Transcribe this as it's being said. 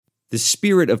The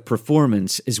spirit of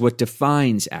performance is what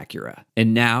defines Acura.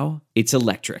 And now, it's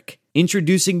electric.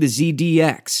 Introducing the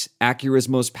ZDX, Acura's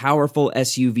most powerful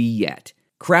SUV yet.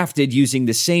 Crafted using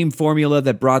the same formula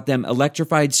that brought them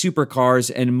electrified supercars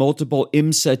and multiple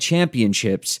IMSA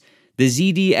championships, the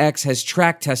ZDX has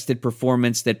track-tested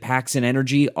performance that packs an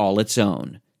energy all its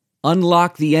own.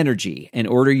 Unlock the energy and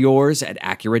order yours at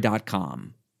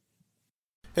Acura.com.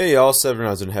 Hey y'all, 7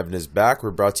 Rounds in Heaven is back. We're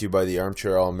brought to you by the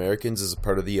Armchair All-Americans as a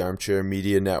part of the Armchair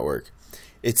Media Network.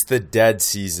 It's the dead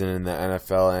season in the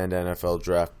NFL and NFL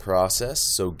draft process,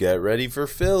 so get ready for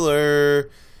filler.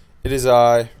 It is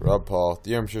I, Rob Paul,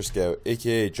 the Armchair Scout,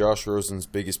 aka Josh Rosen's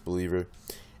biggest believer.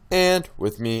 And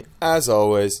with me, as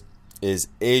always, is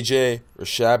AJ.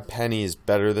 Rashad Penny is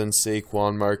better than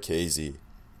Saquon Marchese.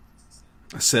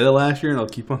 I said it last year and I'll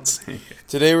keep on saying it.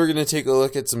 Today we're going to take a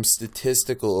look at some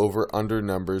statistical over-under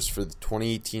numbers for the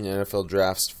 2018 NFL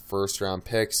Draft's first-round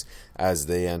picks as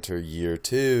they enter year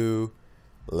 2.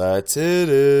 Let's hit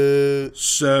it.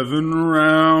 7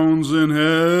 rounds in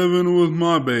heaven with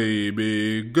my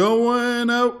baby. Going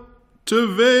out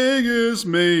to Vegas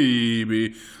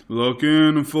maybe.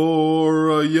 Looking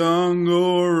for a young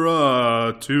or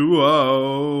a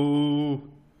 2-0.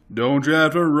 Don't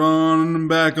draft a running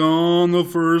back on the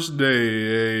first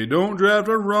day. Don't draft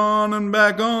a running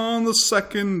back on the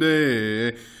second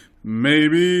day.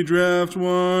 Maybe draft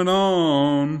one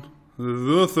on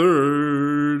the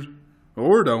third.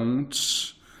 Or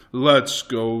don't. Let's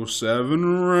go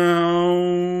 7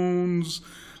 rounds.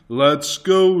 Let's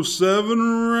go 7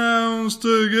 rounds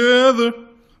together.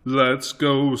 Let's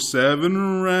go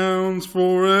 7 rounds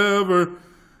forever.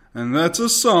 And that's a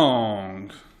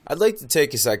song. I'd like to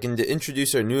take a second to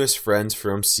introduce our newest friends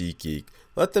from SeatGeek.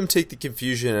 Let them take the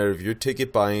confusion out of your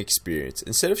ticket buying experience.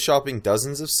 Instead of shopping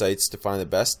dozens of sites to find the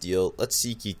best deal, let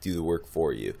SeatGeek do the work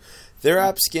for you. Their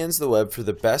app scans the web for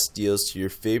the best deals to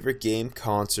your favorite game,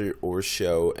 concert, or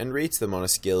show and rates them on a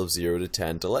scale of 0 to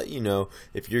 10 to let you know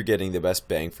if you're getting the best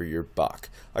bang for your buck.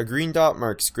 A green dot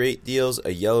marks great deals, a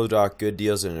yellow dot good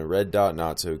deals, and a red dot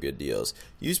not so good deals.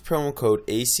 Use promo code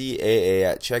ACAA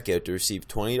at checkout to receive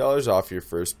 $20 off your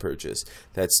first purchase.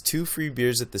 That's 2 free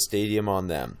beers at the stadium on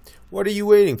them. What are you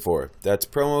waiting for? That's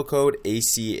promo code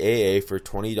ACAA for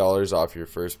 $20 off your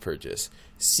first purchase.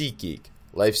 SeatGeek.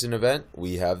 Life's an event.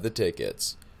 We have the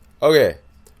tickets. Okay.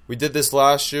 We did this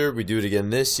last year. We do it again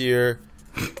this year.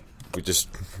 We just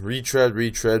retread,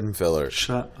 and filler.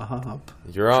 Shut up.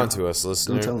 You're on to us,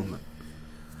 listener. Don't tell him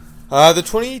that. The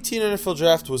 2018 NFL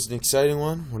Draft was an exciting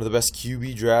one. One of the best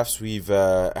QB drafts we've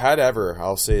had ever.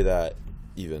 I'll say that,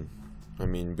 even. I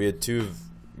mean, we had two of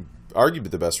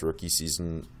arguably the best rookie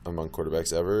season among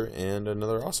quarterbacks ever, and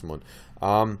another awesome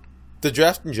one. The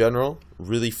draft in general,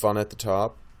 really fun at the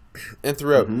top and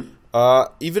throughout.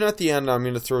 Even at the end, I'm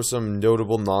going to throw some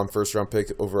notable non-first round pick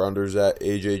over-unders at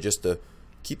AJ just to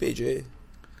keep AJ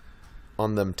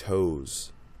on them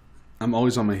toes. I'm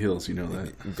always on my heels, you know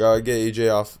that. Gotta get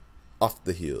AJ off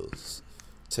the heels.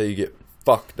 That's how you get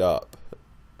fucked up.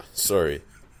 Sorry.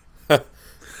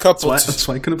 That's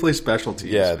why I couldn't play special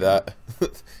teams. Yeah, that...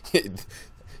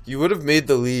 You would have made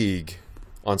the league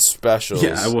on specials.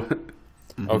 Yeah, I would.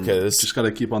 Okay, this just got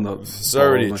to keep on the... It's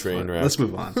already a train wreck. Let's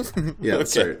move on. Yeah,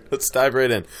 okay, let's dive right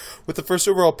in. With the first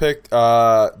overall pick,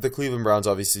 the Cleveland Browns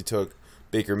obviously took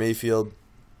Baker Mayfield.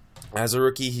 As a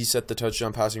rookie, he set the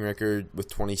touchdown passing record with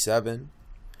 27.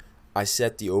 I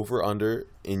set the over-under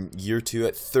in year 2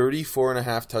 at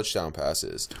 34.5 touchdown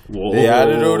passes. Whoa. They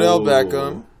added Odell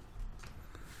Beckham.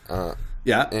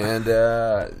 Yeah. And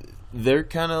they're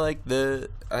kind of like the...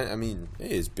 I mean,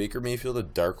 hey, is Baker Mayfield a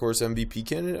dark horse MVP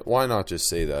candidate? Why not just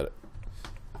say that?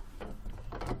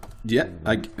 Yeah.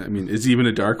 I mean, is he even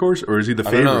a dark horse, or is he the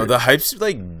favorite? I don't know. The hype's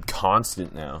like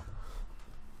constant now.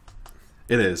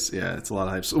 It is. Yeah, it's a lot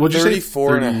of hype. So what'd you say?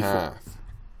 34.5.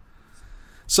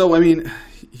 So, I mean,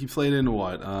 he played in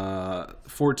what?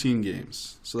 14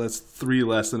 games. So that's 3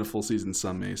 less than a full season,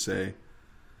 some may say.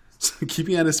 So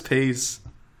keeping at his pace,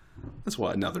 that's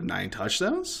what, another 9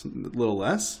 touchdowns? A little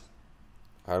less?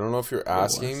 I don't know if you're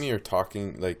asking me or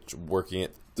talking, like, working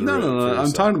it through. No.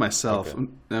 I'm talking to myself. Okay.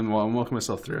 I'm walking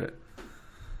myself through it.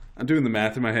 I'm doing the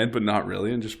math in my head, but not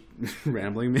really, and just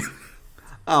rambling me.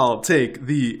 I'll take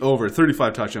the over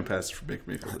 35 touchdown passes for Baker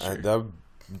Mayfield this year. That would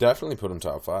definitely put him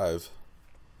top 5.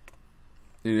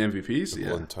 In MVPs? Yeah.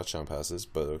 Well, in touchdown passes,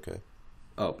 but okay.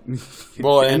 Oh.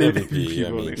 Well, and MVP, I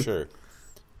mean, sure.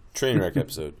 Trainwreck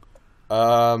episode.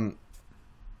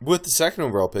 With the second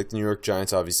overall pick, the New York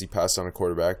Giants obviously passed on a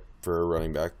quarterback for a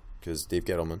running back because Dave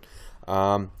Gettleman.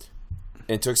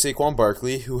 And took Saquon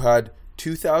Barkley, who had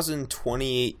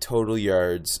 2,028 total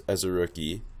yards as a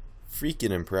rookie.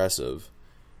 Freaking impressive.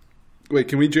 Wait,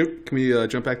 can we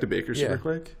jump back to Baker super Yeah.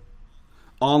 quick?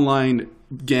 Online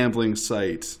gambling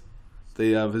site.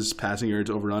 They have his passing yards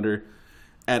over and under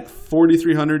at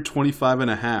 4,300,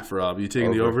 25.5. Rob, you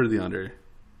taking the Over. over or the under?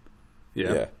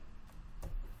 Yeah.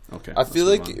 Okay. I feel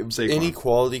like let's move on. any Saquon.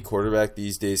 quality quarterback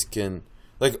these days can,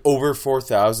 like, over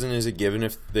 4,000 is a given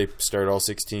if they start all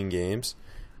 16 games.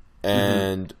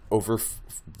 And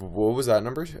what was that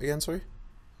number again, sorry?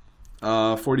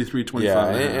 43, 25. Yeah,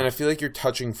 and a half. and I feel like you're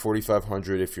touching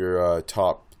 4,500 if you're a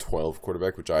top 12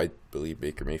 quarterback, which I believe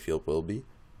Baker Mayfield will be.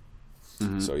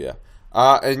 So, yeah.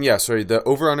 The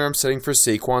over-under I'm setting for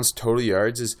Saquon's total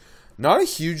yards is not a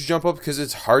huge jump up because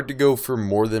it's hard to go for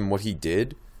more than what he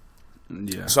did.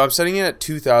 Yeah. So I'm setting it at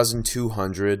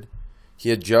 2,200. He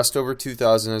had just over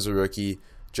 2,000 as a rookie,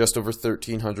 just over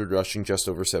 1,300 rushing, just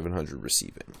over 700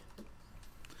 receiving.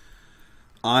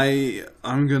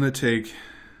 I'm gonna take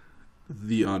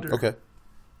the under. Okay.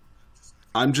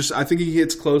 I think he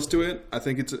gets close to it. I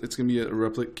think it's gonna be a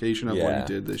replication of what he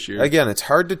did this year. Again, it's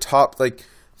hard to top, like,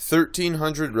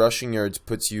 1,300 rushing yards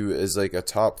puts you as, like, a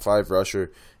top 5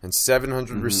 rusher, and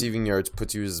 700 receiving yards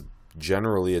puts you as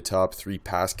generally a top 3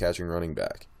 pass catching running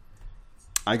back.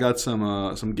 I got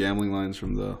some gambling lines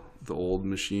from the old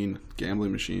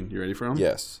gambling machine. You ready for them?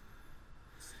 Yes.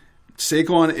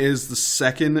 Saquon is the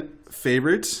second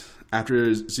favorite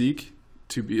after Zeke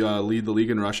to be lead the league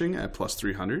in rushing at plus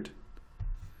 300.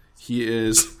 He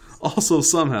is also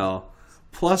somehow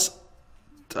plus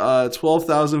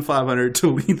 12,500 to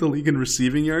lead the league in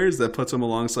receiving yards. That puts him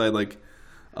alongside like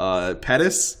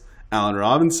Pettis, Allen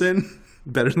Robinson,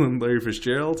 better than Larry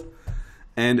Fitzgerald.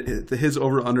 And his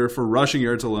over-under for rushing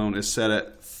yards alone is set at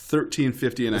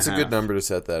 1,350 and a half. That's a good number to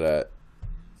set that at.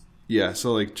 Yeah,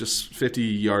 so like just 50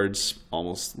 yards,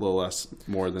 almost a little less,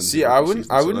 more than. See, the I regular wouldn't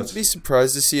season. So be that's-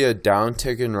 surprised to see a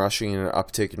downtick in rushing and an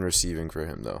uptick in receiving for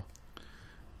him, though.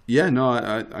 Yeah, no,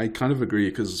 I kind of agree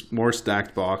because more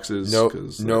stacked boxes. No,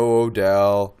 'cause, no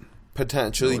Odell.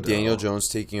 Potentially No Odell. Daniel Jones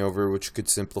taking over, which could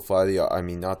simplify the. I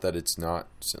mean, not that it's not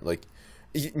like.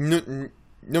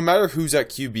 No matter who's at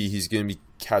QB, he's going to be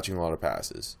catching a lot of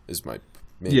passes. Is my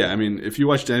main. Yeah, I mean, if you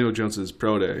watch Daniel Jones's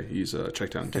pro day, he's a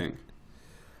checkdown king.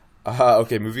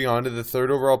 Okay, moving on to the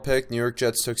third overall pick. New York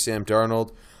Jets took Sam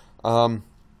Darnold.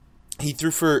 He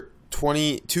threw for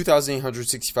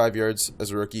 2,865 yards as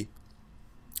a rookie.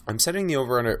 I'm setting the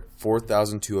over under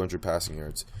 4,200 passing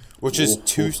yards, which is that-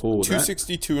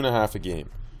 262 and a half a game.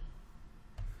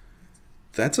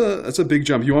 That's a big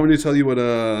jump. You want me to tell you what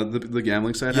the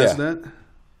gambling site has it at? I would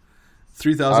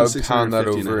 3,650 pound that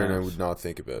over and and a I half. would not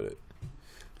think about it.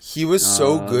 He was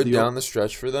so good the- down the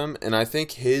stretch for them, and I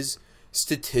think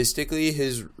statistically,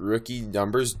 his rookie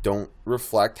numbers don't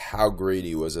reflect how great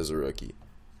he was as a rookie.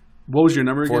 What was your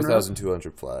number again? Rob?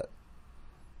 4,200 flat.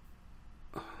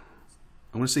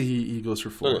 I want to say he goes for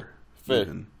 4. Okay, fair.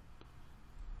 Even.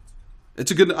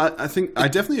 It's a good. I think I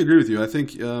definitely agree with you. I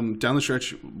think down the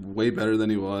stretch, way better than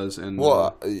he was. And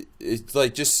Well, it's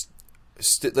like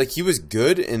like he was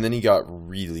good, and then he got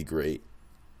really great.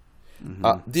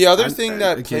 The other thing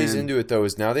that plays into it though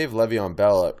is now they have Le'Veon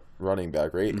Bell at running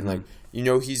back, right? And like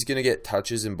he's gonna get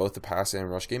touches in both the pass and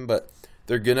rush game, but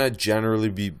they're gonna generally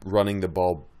be running the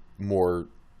ball more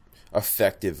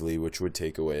effectively, which would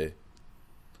take away.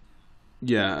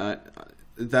 Yeah,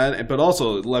 that. But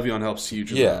also Le'Veon helps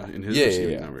huge in his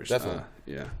receiving numbers. Definitely.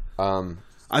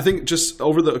 I think just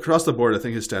across the board, I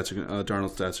think his stats are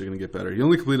Darnold's stats are going to get better. He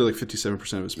only completed like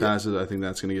 57% of his passes. I think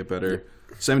that's going to get better.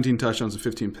 17 touchdowns and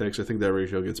 15 picks. I think that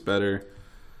ratio gets better.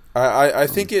 I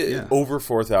think over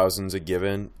 4,000 is a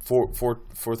given.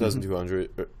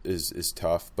 4,200 is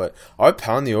tough, but I would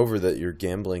pound the over that your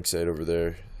gambling site over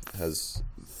there has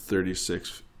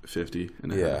 36.50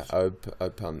 and a half.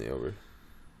 I'd pound the over.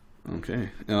 Okay.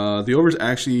 The over is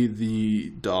actually the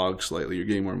dog slightly. You're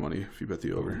getting more money if you bet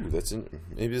the over.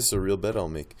 Maybe this is a real bet I'll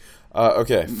make.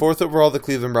 Okay, fourth overall, the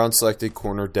Cleveland Browns selected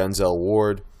corner Denzel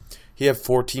Ward. He had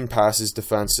 14 passes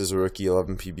defense as a rookie,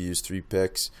 11 PBUs, 3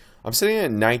 picks. I'm sitting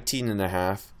at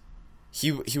 19.5.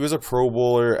 He was a Pro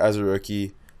Bowler as a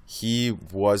rookie. He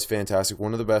was fantastic.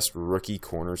 One of the best rookie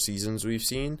corner seasons we've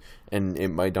seen, and it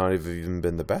might not have even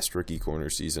been the best rookie corner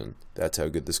season. That's how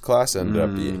good this class ended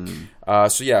up being.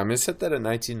 So yeah, I'm going to set that at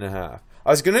 19.5. I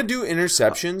was going to do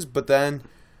interceptions, but then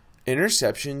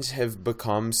interceptions have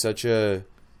become such a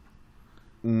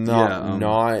not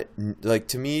like,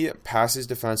 to me, passes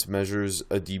defense measures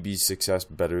a DB's success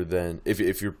better than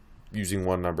if you're using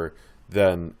one number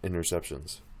than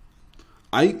interceptions.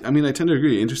 I mean, I tend to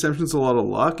agree. Interceptions is a lot of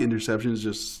luck. Interceptions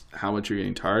just how much you're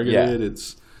getting targeted. Yeah.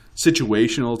 It's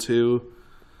situational too.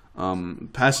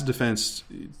 Passive defense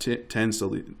tends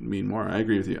to mean more. I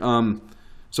agree with you.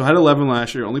 So I had 11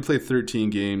 last year. Only played 13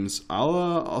 games.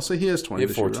 I'll say he has 20. He had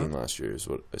this year, 14 though. last year is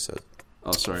what I said.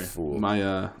 Oh, sorry. Fool.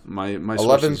 My 11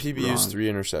 source is PBUs, wrong. 3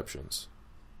 interceptions.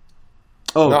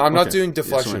 Oh, No, I'm not okay. doing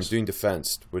deflection. Yeah, I'm sorry. doing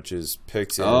defense, which is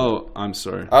picks. And I'm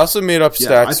sorry. I also made up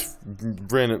Yeah,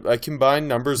 stats. Random. I combined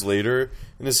numbers later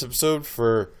in this episode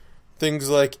for things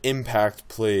like impact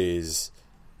plays.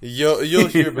 You'll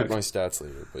hear about my stats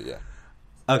later, but yeah.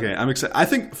 Okay, I'm excited. I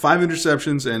think 5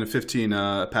 interceptions and 15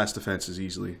 pass defense is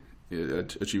easily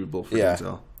achievable for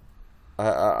Denzel.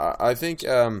 I think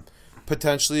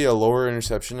potentially a lower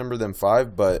interception number than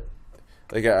 5, but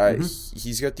like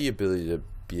he's got the ability to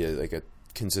be a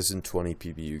consistent 20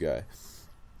 PBU guy.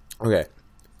 Okay.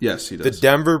 Yes, he does. The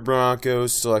Denver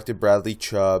Broncos selected Bradley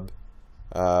Chubb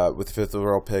with the 5th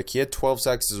overall pick. He had 12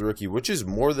 sacks as a rookie, which is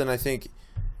more than I think.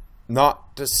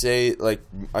 Not to say, like,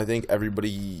 I think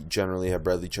everybody generally had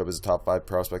Bradley Chubb as a top 5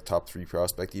 prospect, top 3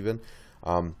 prospect even.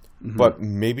 But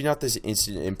maybe not this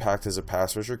instant impact as a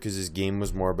pass rusher because his game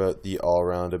was more about the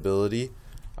all-around ability.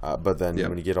 But then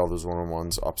when you get all those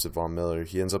one-on-ones opposite Von Miller,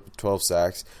 he ends up with 12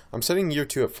 sacks. I'm setting year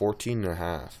 2 at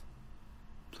 14.5.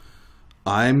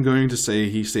 I'm going to say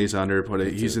he stays under, but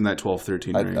he's in that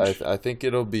 12-13 range. I think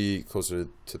it'll be closer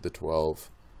to the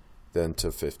 12 than to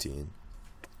 15.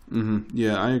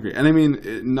 Yeah, I agree. And I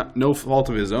mean, no fault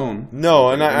of his own. No,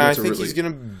 and I think he's going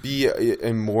to be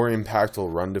a more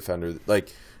impactful run defender.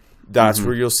 Like, that's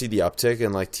where you'll see the uptick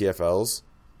in, like, TFLs.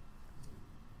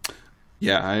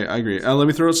 Yeah, I agree. Let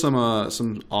me throw out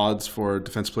some odds for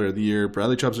Defensive Player of the Year.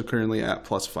 Bradley Chubb's are currently at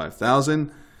plus 5,000.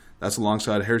 That's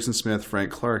alongside Harrison Smith,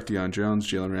 Frank Clark, Deion Jones,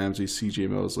 Jalen Ramsey, C.J.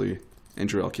 Mosley, and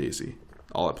Jarrell Casey,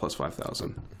 all at plus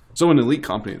 5,000. So an elite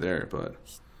company there, but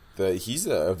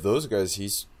Of those guys,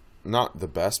 he's not the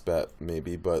best bet,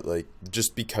 maybe, but like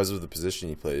just because of the position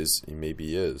he plays, he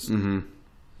maybe is.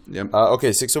 Yep. Okay,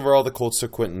 6th overall, the Colts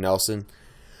took Quentin Nelson.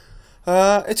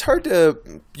 It's hard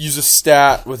to use a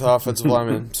stat with offensive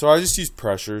linemen, so I just used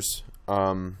pressures.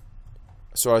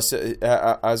 So I said,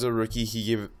 as a rookie, he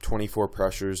gave 24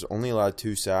 pressures, only allowed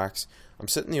 2 sacks. I'm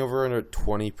setting the over under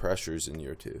 20 pressures in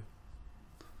year 2.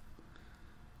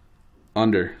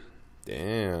 Under.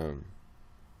 Damn.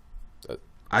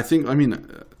 I think,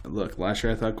 look, last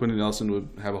year I thought Quentin Nelson would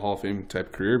have a Hall of Fame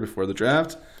type career before the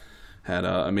draft. Had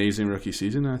an amazing rookie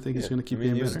season, and I think he's going to keep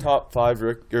getting he better. was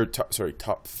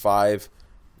top 5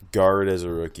 guard as a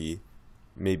rookie.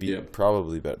 Maybe,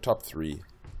 probably better. Top 3.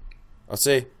 I'll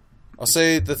say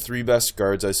the 3 best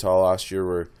guards I saw last year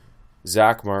were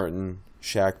Zach Martin,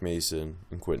 Shaq Mason,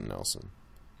 and Quentin Nelson.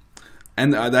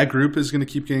 And that group is going to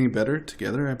keep getting better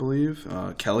together, I believe.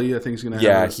 Kelly, I think, is going to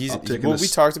have an uptick. We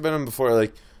talked about him before,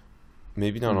 like,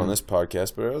 maybe not on this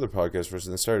podcast, but other podcasts versus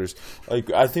the starters. Like,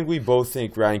 I think we both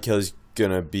think Ryan Kelly's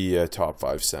going to be a top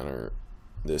 5 center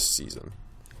this season.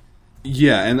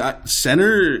 Yeah, and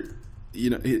center,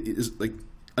 is like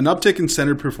an uptick in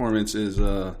center performance has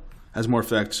more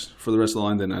effect for the rest of the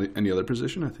line than any other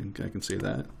position. I think I can say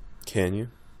that. Can you?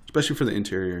 Especially for the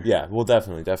interior. Yeah, well,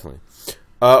 definitely.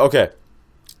 Okay.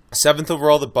 7th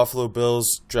overall, the Buffalo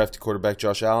Bills drafted quarterback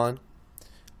Josh Allen.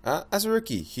 As a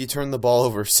rookie, he turned the ball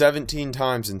over 17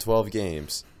 times in 12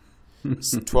 games.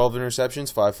 12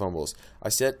 interceptions, 5 fumbles. I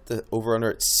set the over-under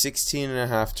at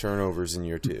 16.5 turnovers in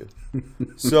year 2.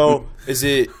 So, is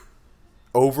it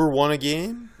over 1 a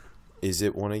game? Is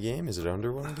it 1 a game? Is it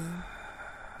under 1 a game?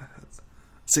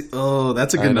 Oh,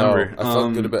 that's a good number. I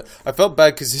felt good about. I felt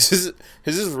bad because this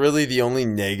is really the only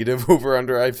negative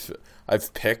over-under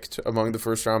I've picked among the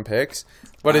first round picks,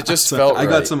 but it just felt right.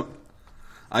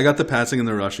 I got the passing and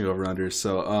the rushing over unders.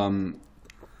 So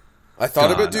I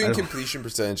thought about doing completion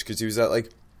percentage because he was at like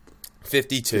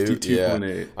 52.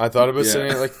 52.8. I thought about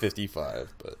sitting at like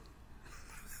 55, but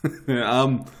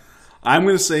I'm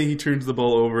going to say he turns the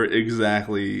ball over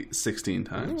exactly 16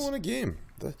 times. He won a game.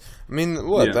 I mean,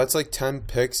 what? Yeah. That's like 10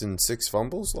 picks and 6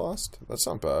 fumbles lost. That's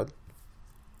not bad.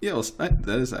 Yeah, well, that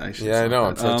is actually. Yeah, I know.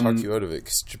 I'm trying to talk you out of it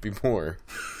because it should be more.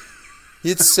 He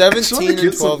had 17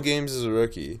 in 12 games as a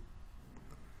rookie.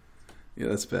 Yeah,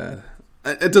 that's bad.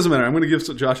 It doesn't matter. I'm going to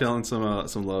give Josh Allen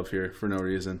some love here for no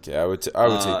reason. Yeah, I would take the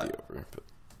over.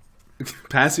 But.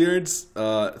 Pass yards,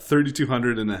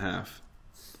 3,200 and a half.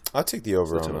 I'll take the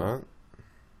over on that.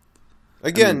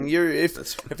 Again,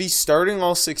 if he's starting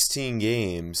all 16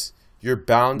 games, you're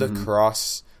bound to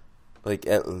cross like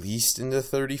at least into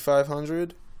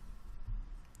 3,500.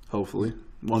 Hopefully,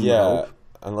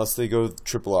 unless they go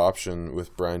triple option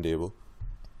with Brian Dable.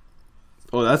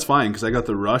 Oh, that's fine because I got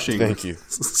the rushing. Thank you.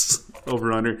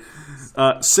 Over under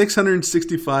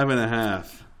 665 and a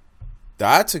half.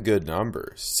 That's a good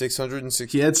number.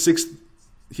 660. He had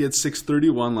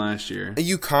 631 last year.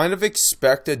 You kind of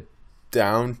expect a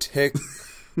downtick.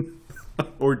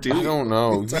 Or do I don't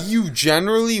know. You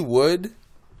generally would.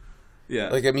 Yeah.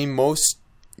 Like, I mean, most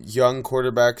young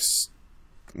quarterbacks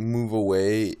move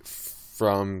away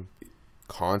from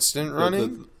constant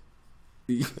running.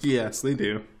 Yes, they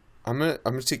do. I'm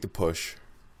gonna take the push.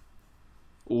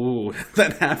 Ooh,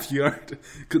 that half yard.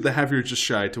 Could the half yard just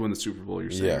shy to win the Super Bowl?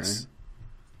 You're saying, Yes.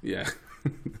 right? Yeah.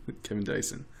 Kevin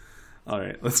Dyson. All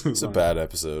right, let's move on. It's a bad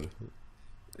episode.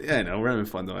 Yeah, I know. We're having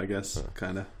fun though. I guess,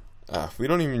 kind of. We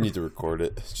don't even need to record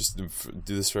it. Just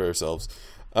do this for ourselves.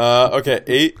 Okay,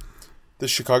 8. The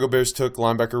Chicago Bears took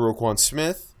linebacker Roquan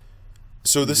Smith.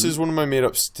 So this is one of my made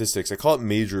up statistics. I call it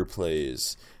major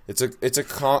plays. It's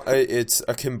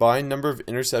a combined number of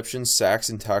interceptions, sacks,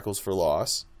 and tackles for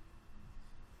loss.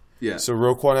 Yeah. So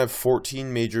Roquan had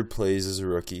 14 major plays as a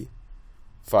rookie,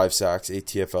 5 sacks, 8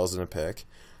 TFLs, and a pick.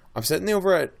 I'm setting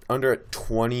the under at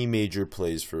 20 major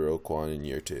plays for Roquan in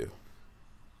year 2.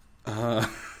 I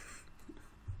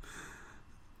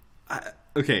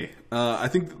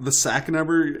think the sack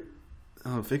number.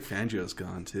 Oh, Vic Fangio's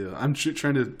gone too. I'm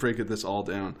trying to break this all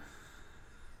down.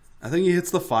 I think he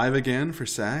hits the 5 again for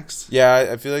sacks. Yeah,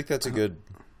 I feel like that's a good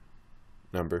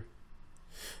number.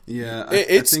 Yeah,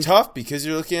 it's I think, tough because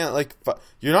you're looking at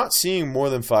you're not seeing more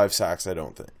than 5 sacks. I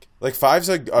don't think 5's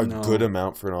a good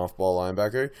amount for an off-ball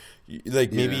linebacker.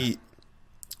 Maybe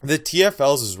the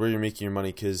TFLs is where you're making your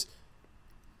money because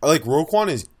Roquan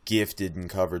is gifted in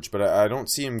coverage, but I don't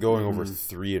see him going over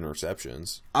 3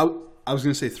 interceptions. I was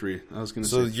gonna say 3.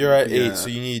 So you're at 8. So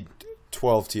you need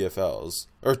 12 TFLs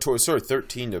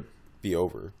 13 to be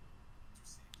over.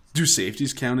 Do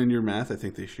safeties count in your math? I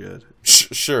think they should.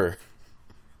 Sure.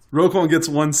 Roquan gets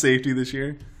 1 safety this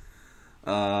year.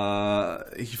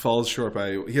 He falls short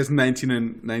he has 19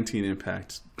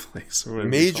 impact plays. Or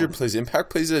Major plays.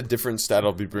 Impact plays is a different stat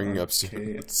I'll be bringing up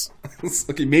soon.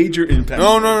 Okay, major impact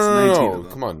No.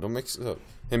 plays. Come on, don't mix it up.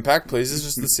 Impact plays is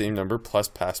just the same number plus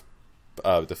pass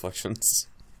deflections.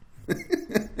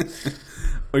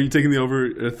 Are you taking the over?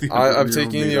 I'm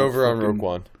taking the over on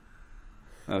Roquan.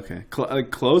 Okay.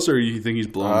 Close, or you think he's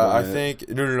blown by I think...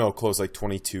 No. Close,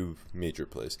 22 major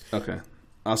plays. Okay.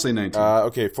 I'll say 19.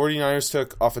 Okay, 49ers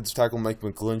took offensive tackle Mike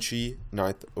McGlinchey,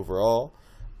 9th overall.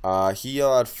 He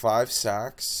allowed 5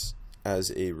 sacks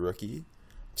as a rookie.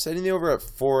 I'm setting the over at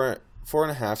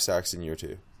 4.5 sacks in year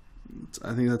 2.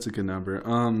 I think that's a good number.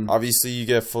 Obviously,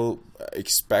 you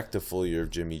expect a full year of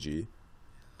Jimmy G.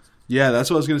 Yeah, that's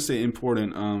what I was going to say.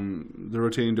 Important. The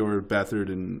rotating door, Beathard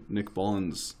and Nick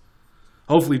Mullins.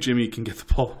 Hopefully, Jimmy can get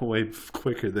the ball away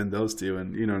quicker than those two,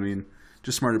 and you know what I mean.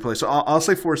 Just smarter play. So I'll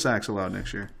say 4 sacks allowed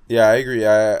next year. Yeah, I agree.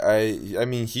 I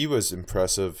mean, he was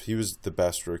impressive. He was the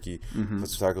best rookie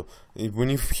offensive tackle. When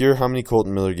you hear how many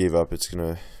Colton Miller gave up, it's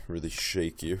gonna really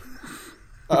shake you.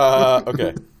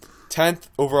 Okay. 10th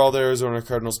overall, the Arizona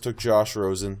Cardinals took Josh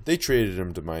Rosen. They traded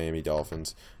him to Miami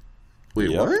Dolphins.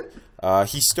 Wait, what?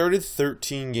 He started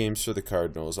 13 games for the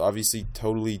Cardinals. Obviously,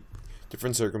 totally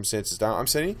different circumstances. Now, I'm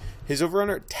saying his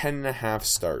over-under 10.5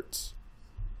 starts.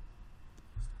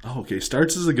 Oh, okay.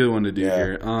 Starts is a good one to do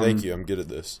here. Thank you. I'm good at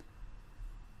this.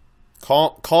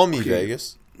 Call me,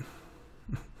 Vegas.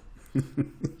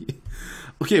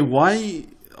 Okay, why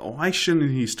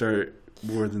shouldn't he start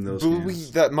more than those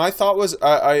games? My thought was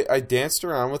I danced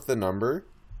around with the number.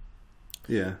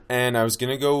 Yeah. And I was going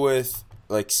to go with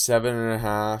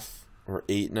 7.5 or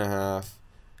 8.5.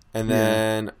 And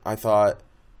then I thought,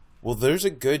 well, there's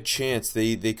a good chance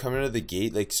they come into the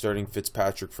gate starting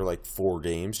Fitzpatrick for 4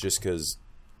 games just because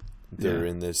they're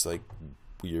in this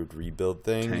weird rebuild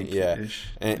thing. Tank-ish.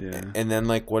 And then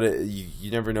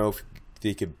you never know if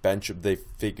they could bench him. They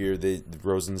figure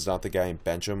Rosen's not the guy and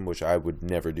bench him, which I would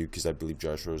never do because I believe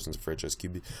Josh Rosen's a franchise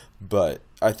QB. But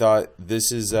I thought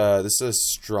this is a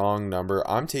strong number.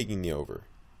 I'm taking the over.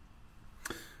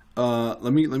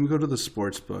 Let me go to the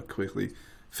sports book quickly.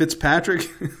 Fitzpatrick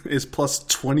is plus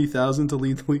 20,000 to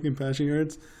lead the league in passing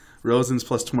yards. Rosen's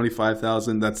plus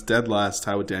 25,000. That's dead last,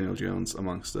 tied with Daniel Jones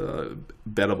amongst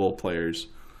bettable players.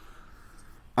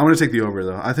 I'm going to take the over,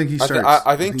 though. I think he starts.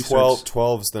 I think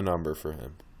 12's the number for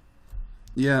him.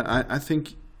 Yeah, I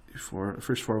think for the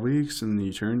first 4 weeks and then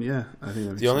you turn, I think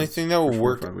that the only thing that will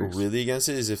work 4 or 5 weeks. really against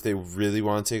it is if they really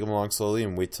want to take him along slowly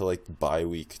and wait till bye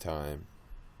week time,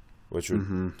 which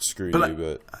would screw you.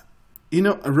 But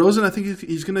Rosen, I think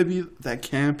he's going to be that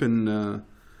camp and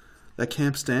that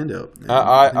camp standout.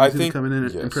 I think come in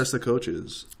and impress the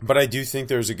coaches. But I do think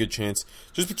there's a good chance,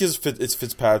 just because it's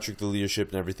Fitzpatrick, the leadership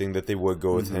and everything, that they would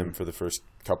go with him for the first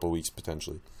couple weeks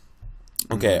potentially.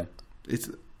 Okay, it's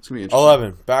gonna be interesting.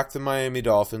 11. Back to Miami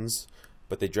Dolphins,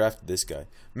 but they drafted this guy,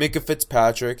 Minka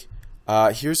Fitzpatrick.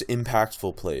 Here's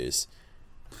impactful plays.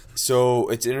 So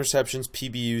it's interceptions,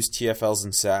 PBUs, TFLs,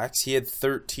 and sacks. He had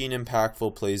 13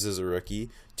 impactful plays as a rookie,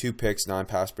 2 picks, 9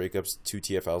 pass breakups, 2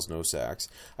 TFLs, no sacks.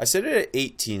 I said it at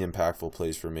 18 impactful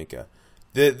plays for Minkah.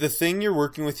 The thing you're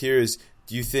working with here is,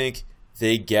 do you think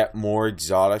they get more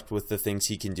exotic with the things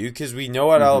he can do? Because we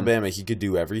know at Alabama he could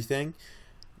do everything.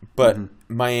 But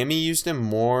Miami used him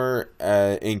more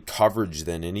in coverage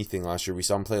than anything last year. We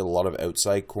saw him play a lot of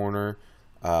outside corner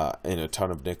and a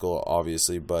ton of nickel,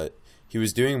 obviously. But he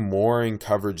was doing more in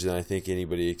coverage than I think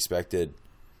anybody expected.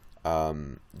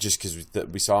 Just because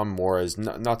we saw him more as,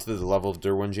 not to the level of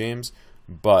Derwin James,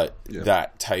 but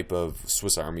that type of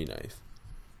Swiss Army knife.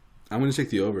 I'm going to take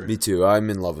the over. Me too. I'm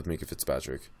in love with Minkah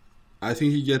Fitzpatrick. I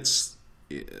think he gets,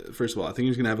 first of all, I think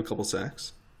he's going to have a couple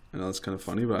sacks. I know it's kind of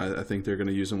funny, but I think they're going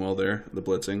to use him well there, the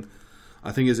blitzing.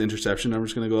 I think his interception number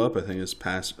is going to go up. I think his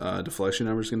pass deflection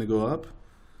number is going to go up.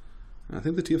 And I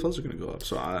think the TFLs are going to go up.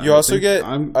 So you also get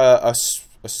a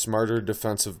smarter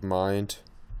defensive mind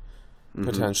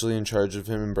potentially in charge of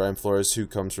him, and Brian Flores, who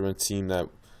comes from a team that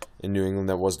in New England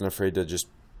that wasn't afraid to just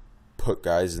put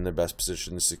guys in their best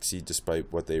position to succeed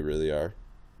despite what they really are.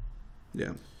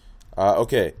 Yeah.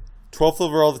 Okay. 12th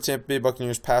overall, the Tampa Bay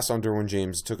Buccaneers passed on Derwin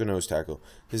James, took a nose tackle.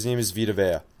 His name is Vita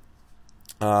Vea.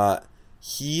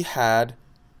 He had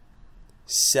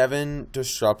 7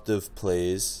 disruptive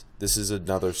plays. This is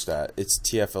another stat. It's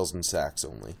TFLs and sacks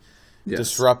only. Yes.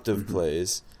 Disruptive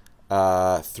plays.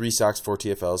 3 sacks, 4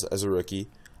 TFLs as a rookie.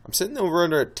 I'm sitting over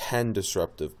under at 10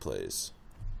 disruptive plays.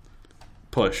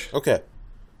 Push. Okay.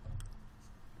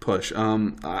 Push.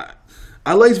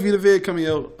 I liked Vita Vea coming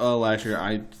out last year.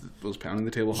 I was pounding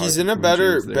the table hard. He's in a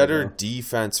better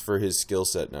defense for his skill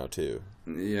set now too.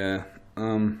 Yeah.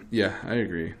 Yeah, I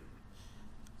agree.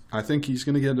 I think he's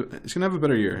gonna have a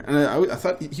better year. And I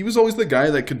thought he was always the guy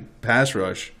that could pass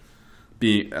rush,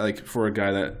 be like for a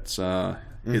guy that's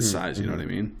his size. You know what I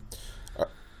mean?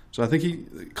 So I think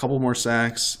a couple more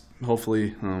sacks,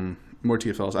 hopefully more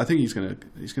TFLs. I think he's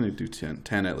gonna do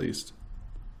 10 at least.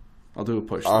 I'll do a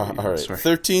push. All right.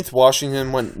 13th,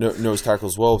 Washington went nose tackle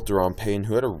as well with Deron Payne,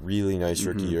 who had a really nice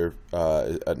rookie year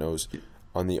at nose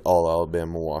on the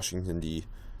All-Alabama Washington D.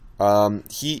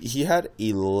 He had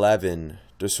 11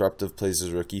 disruptive plays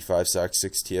as a rookie, 5 sacks,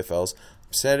 6 TFLs.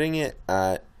 I'm setting it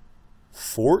at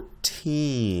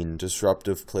 14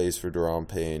 disruptive plays for Deron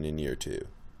Payne in year 2.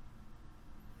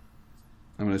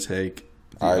 I'm going to take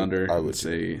the under. I would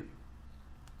say...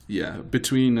 Yeah,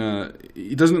 between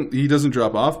he doesn't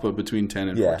drop off, but between 10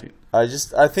 and 14.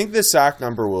 I think the sack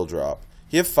number will drop.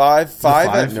 He had five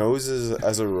at nose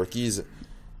as a rookie is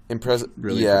impressive.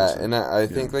 Really impressive. And I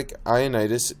think like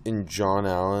Ioannidis and John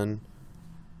Allen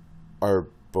are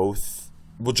both.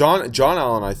 Well, John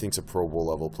Allen I think is a Pro Bowl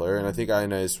level player, and I think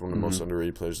Ioannidis is one of the most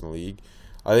underrated players in the league.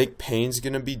 I think Payne's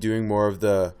going to be doing more of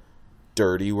the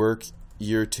dirty work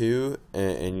year 2,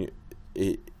 and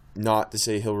not to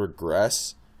say he'll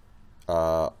regress.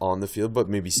 On the field, but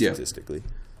maybe statistically.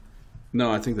 Yeah.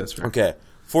 No, I think that's fair. Okay.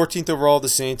 14th overall, the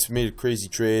Saints made a crazy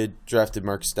trade, drafted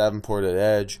Marcus Davenport at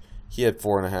edge. He had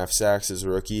 4.5 sacks as a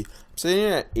rookie. I'm sitting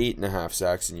at 8.5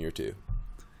 sacks in year 2.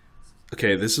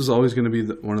 Okay, this is always going to be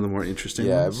one of the more interesting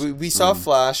ones. We saw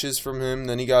flashes from him,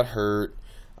 then he got hurt.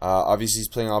 Obviously, he's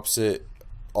playing opposite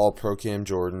All-Pro Cam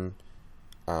Jordan.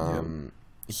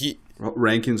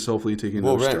 Rankin's hopefully taking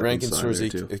those steps. Rankin's towards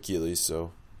Achilles,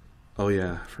 so... Oh,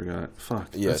 yeah, I forgot.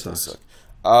 Fuck, yeah, that sucks.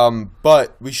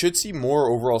 But we should see more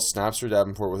overall snaps for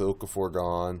Davenport with Okafor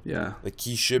gone. Yeah. Like,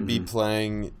 he should be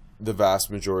playing the vast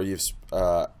majority of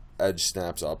edge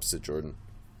snaps opposite Jordan.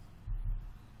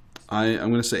 I'm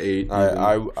going to say 8.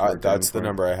 That's the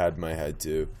number I had in my head,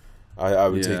 too. I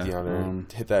would take the under.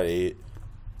 Hit that 8.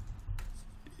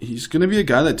 He's going to be a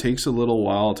guy that takes a little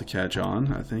while to catch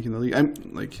on, I think, in the league. I'm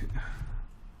like,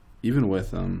 even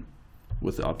with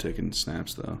the uptick in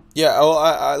snaps, though. Yeah, well,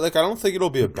 I don't think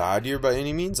it'll be a bad year by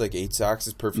any means. Like 8 sacks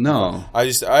is perfect. No, I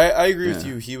agree with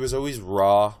you. He was always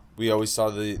raw. We always saw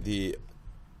the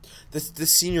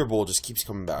Senior Bowl just keeps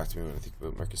coming back to me when I think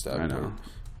about Marcus Davenport.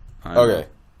 I know. Okay,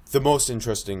 the most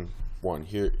interesting one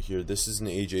here. This is an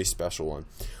AJ special one.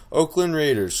 Oakland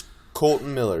Raiders,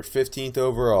 Colton Miller, 15th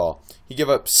overall. He gave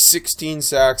up 16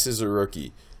 sacks as a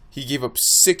rookie. He gave up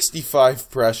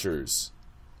 65 pressures.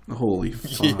 Holy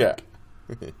fuck. Yeah.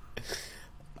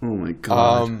 Oh my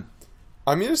god.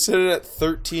 I'm going to set it at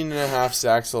 13.5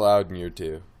 sacks allowed in year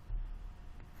 2.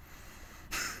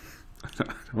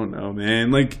 I don't know,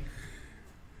 man. Like,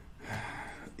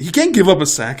 he can't give up a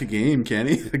sack a game, can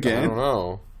he? Again? I don't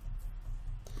know.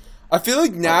 I feel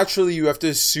like naturally you have to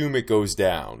assume it goes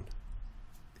down.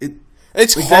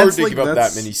 It's hard to give up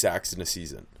that many sacks in a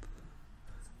season.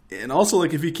 And also,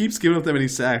 like, if he keeps giving up that many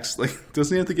sacks, like,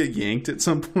 doesn't he have to get yanked at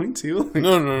some point too? Like,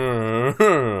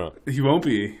 No. he won't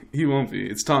be. He won't be.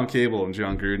 It's Tom Cable and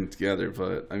John Gruden together.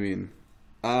 But I mean,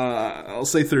 I'll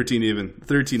say 13 even.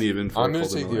 13 even. For I'm going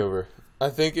to take the over. I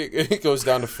think it goes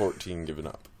down to 14 given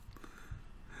up.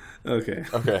 Okay.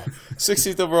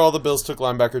 16th overall, the Bills took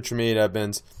linebacker Tremaine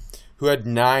Edmonds, who had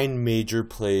 9 major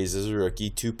plays as a rookie,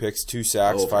 2 picks, 2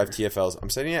 sacks, 5 TFLs. I'm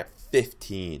setting it at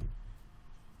 15.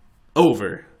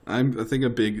 Over. I think a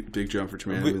big jump for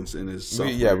Tremaine Edmonds in his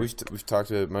sophomore year. We've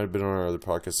talked about it. Might have been on our other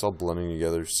podcast. It's all blending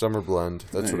together. Summer blend.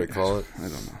 That's what I call it. I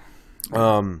don't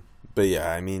know. But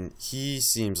yeah, I mean, he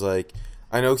seems like,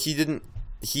 I know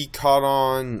he caught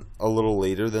on a little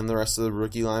later than the rest of the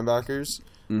rookie linebackers.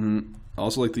 Mm-hmm.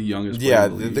 Also, like the youngest player. Yeah,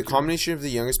 in the league. the combination of the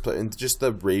youngest player and just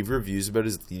the rave reviews about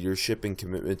his leadership and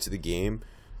commitment to the game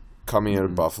coming out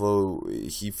of Buffalo,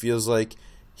 he feels like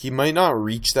he might not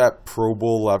reach that Pro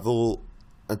Bowl level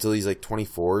until he's like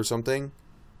 24 or something,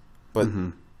 but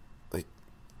like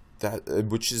that,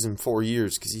 which is in 4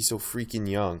 years because he's so freaking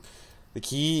young. Like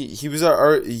he's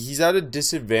at a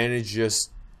disadvantage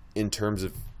just in terms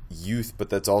of youth, but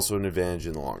that's also an advantage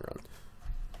in the long run.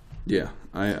 Yeah,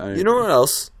 I You know what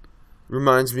else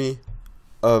reminds me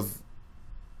of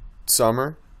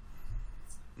summer?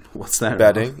 What's that?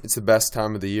 Betting. It's the best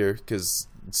time of the year because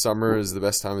summer is the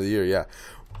best time of the year. Yeah,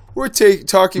 we're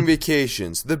talking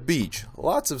vacations, the beach,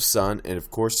 lots of sun, and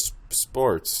of course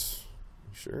sports.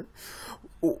 Sure.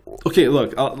 Okay,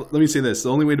 look. Let me say this: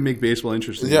 the only way to make baseball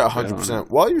interesting. Yeah, 100%.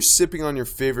 While you're sipping on your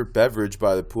favorite beverage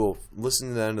by the pool, listen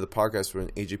to the end of the podcast when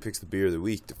AJ picks the beer of the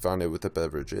week to find out what that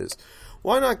beverage is.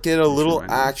 Why not get a little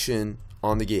action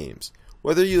on the games?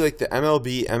 Whether you like the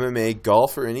MLB, MMA,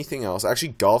 golf, or anything else. Actually,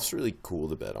 golf's really cool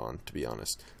to bet on, to be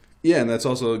honest. Yeah, and that's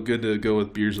also good to go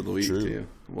with beers of the week, too.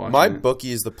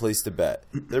 MyBookie is the place to bet.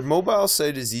 Their mobile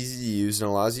site is easy to use and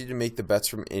allows you to make the bets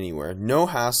from anywhere. No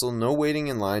hassle, no waiting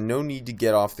in line, no need to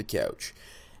get off the couch.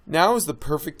 Now is the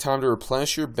perfect time to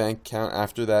replenish your bank account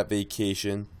after that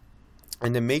vacation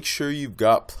and to make sure you've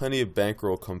got plenty of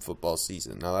bankroll come football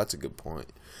season. Now, that's a good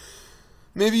point.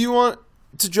 Maybe you want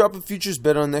to drop a futures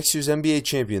bet on next year's NBA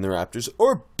champion, the Raptors,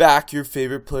 or back your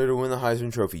favorite player to win the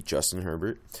Heisman Trophy, Justin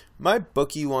Herbert.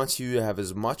 MyBookie wants you to have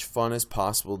as much fun as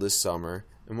possible this summer,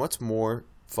 and what's more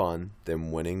fun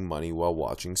than winning money while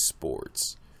watching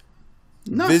sports?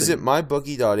 Nothing. Visit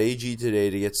mybookie.ag today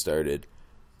to get started.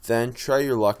 Then try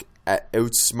your luck at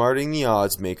outsmarting the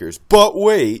odds makers. But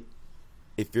wait,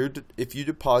 if you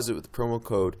deposit with the promo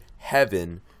code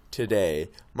HEAVEN today,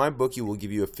 MyBookie will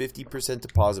give you a 50%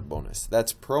 deposit bonus.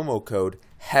 That's promo code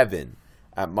HEAVEN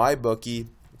at MyBookie.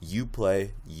 You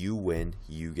play, you win,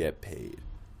 you get paid.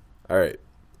 All right.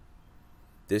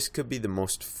 This could be the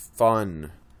most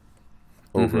fun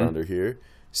over-under here.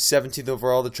 17th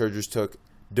overall, the Chargers took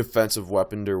defensive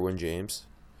weapon Derwin James,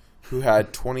 who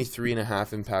had 23.5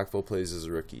 impactful plays as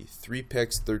a rookie. 3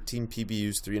 picks, 13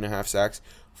 PBUs, 3.5 sacks,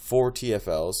 4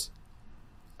 TFLs.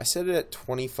 I set it at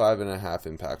 25.5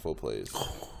 impactful plays,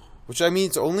 which I mean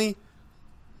it's only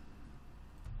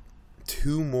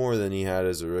 2 more than he had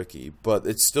as a rookie, but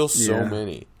it's still so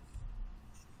many.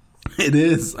 It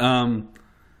is.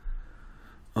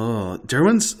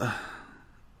 Derwin's.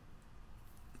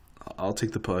 I'll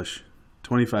take the push.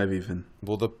 25 even.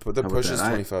 Well, the push is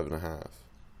 25.5.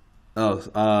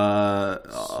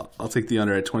 I'll take the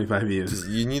under at 25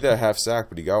 even. You need that half sack,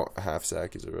 but he got a half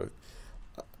sack as a rookie.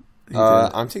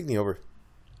 I'm taking the over.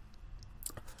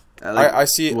 I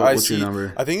see. What's your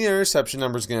number? I think the interception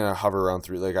number is going to hover around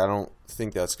 3. Like, I don't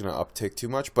think that's going to uptick too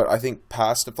much, but I think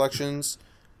pass deflections.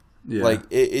 Yeah. Like,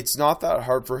 it's not that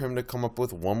hard for him to come up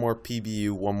with 1 more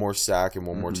PBU, 1 more sack, and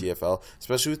 1 more TFL,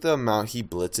 especially with the amount he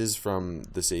blitzes from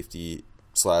the safety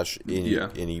 /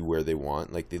 anywhere they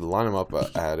want. Like, they line him up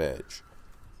at edge.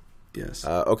 Yes.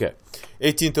 Okay.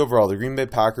 18th overall, the Green Bay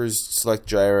Packers select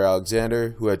Jair Alexander,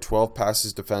 who had 12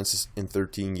 passes defense in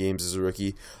 13 games as a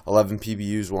rookie, 11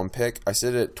 PBUs, 1 pick. I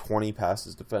said it at 20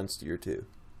 passes defense to year 2.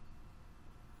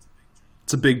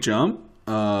 It's a big jump.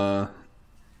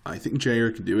 I think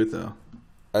Jair could do it, though.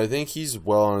 I think he's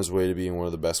well on his way to being one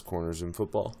of the best corners in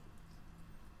football.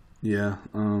 Yeah.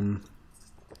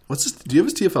 What's this? Do you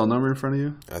have his TFL number in front of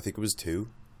you? I think it was 2.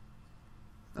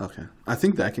 Okay. I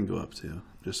think that can go up, too.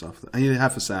 Just off I need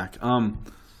half a sack.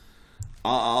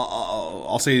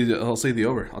 I'll say the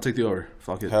over. I'll take the over.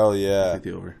 Fuck it. Hell yeah. I'll take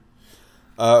the over.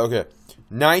 Okay.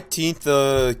 19th,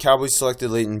 the Cowboys selected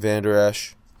Leighton Vander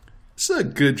Esch. This is a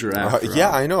good draft. Yeah,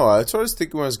 I know. That's what I was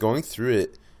thinking when I was going through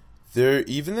it.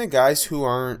 Even the guys who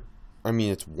aren't. I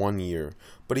mean, it's 1 year,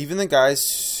 but even the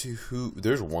guys who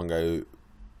there's one guy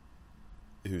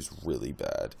who's really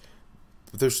bad.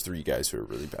 there's 3 guys who are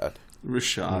really bad.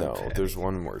 Rashad. No, Penny. there's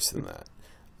one worse than that.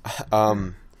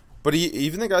 But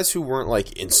even the guys who weren't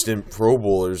like instant Pro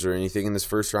Bowlers or anything in this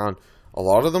first round, a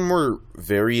lot of them were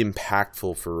very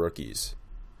impactful for rookies.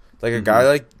 Like a guy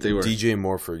like DJ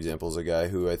Moore, for example, is a guy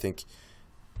who I think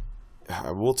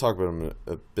we'll talk about him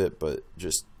a bit, but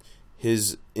just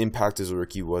his impact as a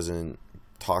rookie wasn't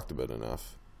talked about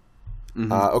enough.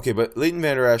 Okay, but Leighton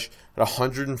Vander Esch had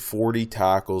 140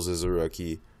 tackles as a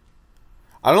rookie.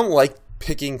 I don't like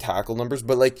picking tackle numbers,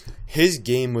 but like his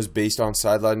game was based on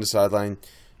sideline to sideline,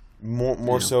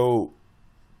 more so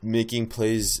making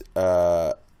plays,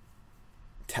 like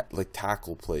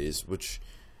tackle plays, which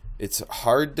it's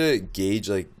hard to gauge.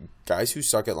 Like guys who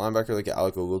suck at linebacker, like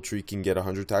Alec Ogletree, can get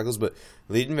 100 tackles, but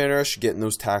Leighton Vander Esch getting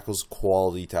those tackles,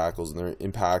 quality tackles, and they're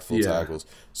impactful tackles.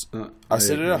 I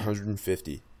said it at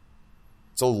 150.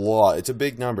 It's a lot. It's a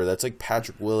big number. That's like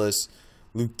Patrick Willis,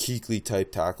 Luke Kuechly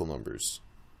type tackle numbers.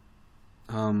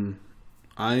 I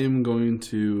am going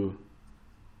to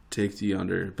take the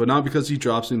under, but not because he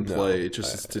drops in play. It's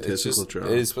just a statistical drop.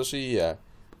 Especially, and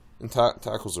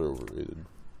tackles are overrated.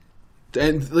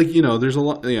 And like there's a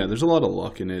lot. Yeah, there's a lot of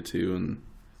luck in it too. And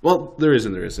well, there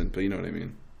isn't. But you know what I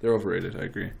mean. They're overrated. I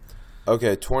agree.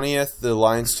 Okay, 20th. The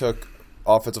Lions took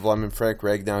offensive lineman Frank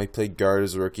Ragnow. He played guard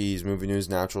as a rookie. He's moving to his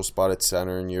natural spot at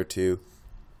center in year 2.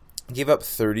 He gave up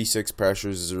 36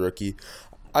 pressures as a rookie.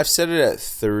 I've set it at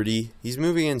 30. He's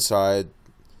moving inside.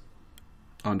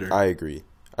 Under. I agree.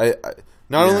 I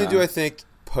not only do I think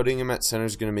putting him at center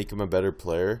is going to make him a better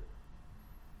player.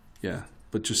 Yeah,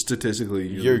 but just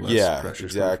statistically,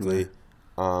 exactly.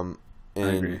 And I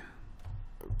agree.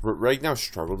 Right now,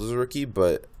 struggled as a rookie,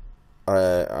 but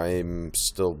I'm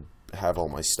still have all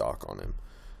my stock on him.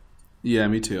 Yeah,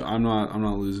 me too. I'm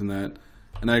not losing that.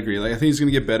 And I agree. Like I think he's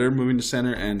going to get better moving to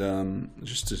center, and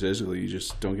just statistically, you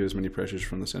just don't get as many pressures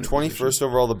from the center. 21st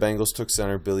overall, the Bengals took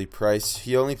center Billy Price.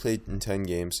 He only played in 10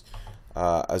 games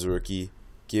as a rookie.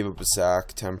 Gave up a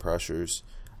sack, 10 pressures.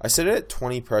 I set it at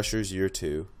 20 pressures year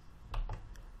 2.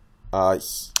 What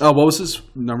was his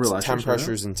number last year? 10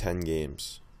 pressures in 10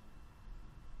 games.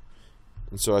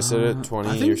 And so I set it at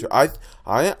 20 year 2. I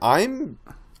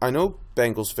know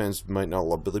Bengals fans might not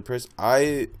love Billy Price.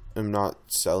 I am not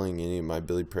selling any of my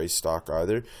Billy Price stock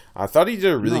either. I thought he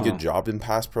did a really good job in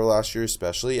pass pro last year,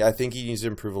 especially. I think he needs to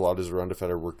improve a lot as a run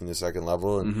defender working the second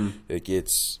level, and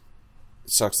it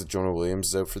sucks that Jonah Williams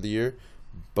is out for the year.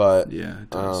 But yeah, it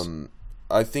does.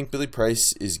 I think Billy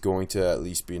Price is going to at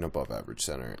least be an above average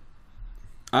center.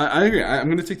 I agree. I'm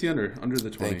going to take the under the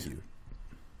 20. Thank you.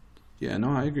 Yeah,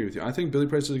 no, I agree with you. I think Billy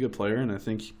Price is a good player, and I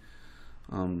think he's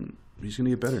going to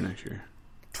get better next year.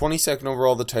 22nd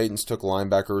overall, the Titans took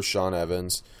linebacker Rashaan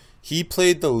Evans. He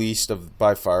played the least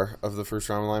by far of the first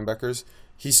round linebackers.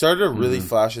 He started to really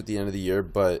flash at the end of the year,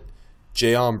 but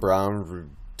Jayon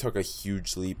Brown took a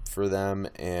huge leap for them,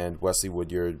 and Wesley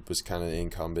Woodyard was kind of the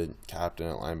incumbent captain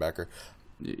at linebacker.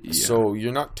 Yeah. So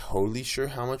you're not totally sure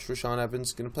how much Rashaan Evans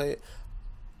is going to play.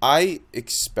 I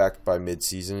expect by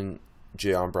midseason,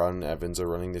 Jayon Brown and Evans are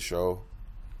running the show.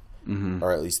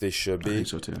 Or at least they should be. I think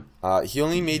so too. He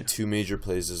only made 2 major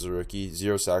plays as a rookie,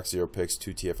 0 sacks, 0 picks,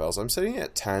 2 TFLs. I'm setting it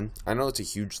at 10. I know it's a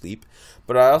huge leap,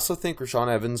 but I also think Rashaan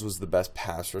Evans was the best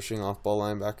pass rushing off-ball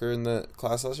linebacker in the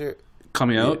class last year.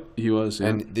 Coming out, he was. Yeah.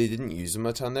 And they didn't use him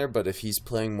a ton there, but if he's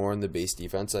playing more in the base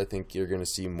defense, I think you're going to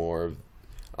see more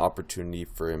opportunity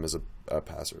for him as a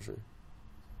pass rusher.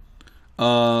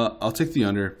 I'll take the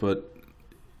under, but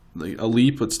like a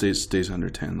leap, but stays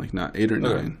under 10, like not 8 or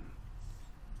 9. Okay.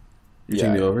 You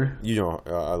taking the over? You know,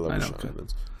 I love Rashaan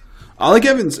Evans. I like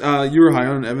Evans. You were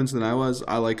higher on Evans than I was.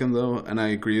 I like him though, and I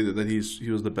agree that he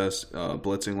was the best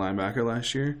blitzing linebacker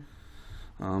last year.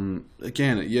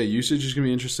 Again, usage is gonna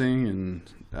be interesting, and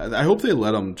I hope they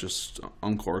let him just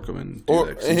uncork him and do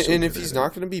that. And if he's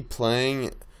not gonna be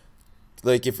playing,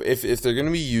 like if they're gonna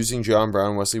be using John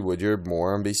Brown, Wesley Woodyard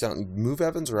more on base out, move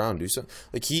Evans around, do something.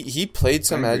 Like he played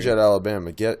some edge at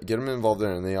Alabama. Get him involved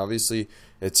there, and they obviously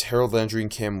it's Harold Landry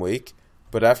and Cam Wake.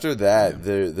 But after that,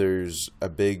 there's a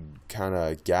big kind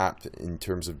of gap in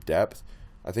terms of depth.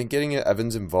 I think getting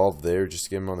Evans involved there just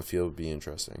to get him on the field would be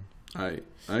interesting. I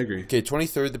agree. Okay,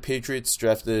 23rd, the Patriots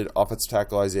drafted offensive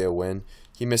tackle Isaiah Wynn.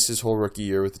 He missed his whole rookie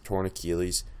year with a torn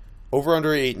Achilles. Over under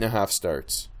 8.5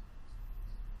 starts.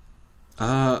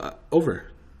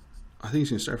 Over. I think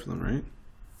he's going to start for them, right?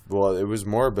 Well, it was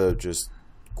more about just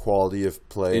quality of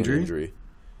play and injury.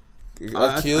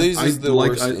 Achilles is the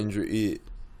worst injury.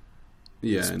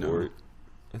 Yeah, I know.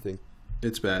 I think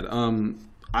it's bad.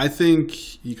 I think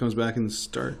he comes back and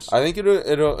starts. I think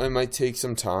it might take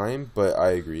some time, but I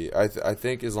agree. I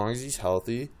think as long as he's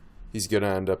healthy, he's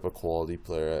gonna end up a quality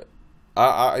player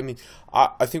I mean,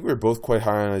 I think we were both quite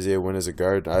high on Isaiah Wynn as a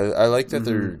guard. I like that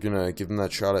they're going to give him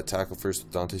that shot at tackle first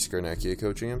with Dante Scarnecchia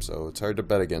coaching him, so it's hard to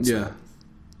bet against him.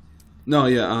 No,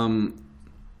 yeah. I'm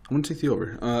going to take the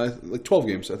over. Like 12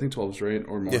 games. I think 12 is right,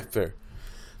 or more. Yeah, fair.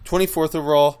 24th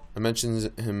overall. I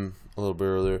mentioned him a little bit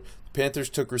earlier. The Panthers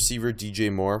took receiver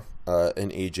DJ Moore, an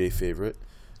AJ favorite,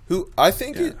 who I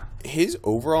think his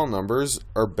overall numbers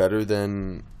are better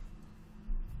than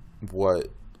what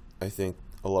I think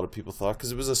a lot of people thought,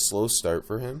 because it was a slow start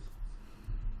for him.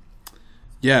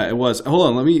 Yeah, it was. Hold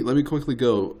on, let me quickly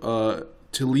go.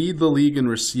 To lead the league in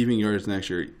receiving yards next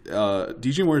year,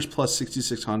 DJ Moore is plus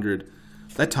 6,600.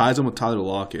 That ties him with Tyler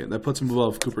Lockett. That puts him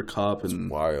above Cooper Kupp and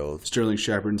Wild. Sterling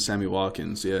Shepard and Sammy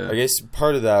Watkins. Yeah, I guess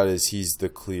part of that is he's the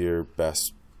clear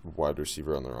best wide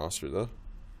receiver on the roster, though.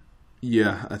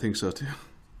 Yeah, I think so too.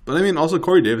 But I mean, also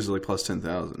Corey Davis is like plus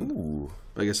 10,000. Ooh,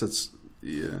 I guess that's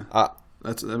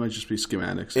that might just be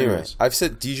schematics. Anyways, I've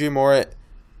set DJ Moore at.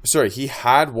 Sorry, he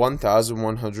had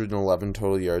 1,111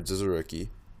 total yards as a rookie.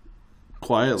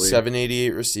 Quietly.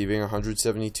 788 receiving,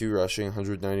 172 rushing,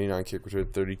 199 kick return,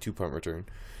 32 punt return.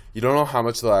 You don't know how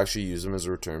much they'll actually use him as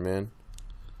a return man.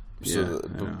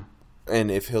 And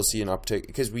if he'll see an uptick,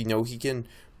 because we know he can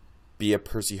be a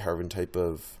Percy Harvin type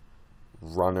of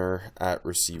runner at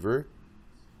receiver.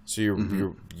 So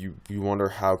you wonder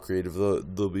how creative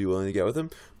they'll be willing to get with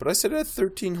him. But I said at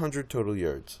 1,300 total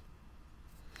yards.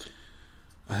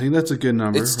 I think that's a good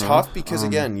number. It's tough because,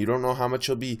 again, you don't know how much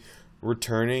he'll be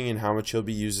returning and how much he'll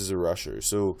be used as a rusher.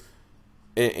 So,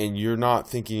 and you're not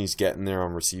thinking he's getting there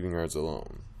on receiving yards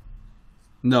alone.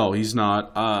 No, he's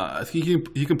not. I think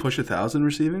he can push 1,000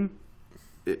 receiving.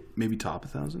 Maybe top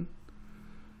 1,000.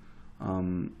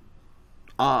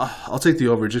 I'll take the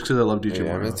over just because I love DJ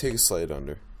Moore. I'm going to take a slight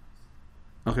under.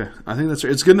 Okay, I think that's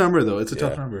right. It's a good number, though. It's a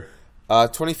tough number.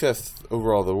 25th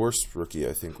overall, the worst rookie,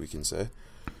 I think we can say.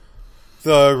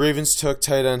 The Ravens took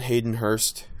tight end Hayden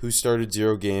Hurst, who started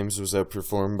 0 games, was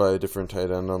outperformed by a different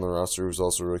tight end on the roster who was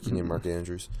also a rookie named Mark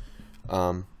Andrews.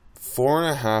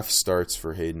 4.5 starts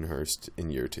for Hayden Hurst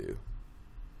in year 2.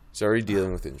 He's already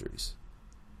dealing with injuries.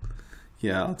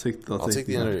 Yeah, I'll take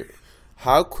the under.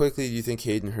 How quickly do you think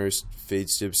Hayden Hurst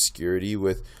fades to obscurity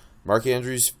with Mark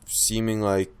Andrews seeming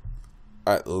like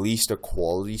at least a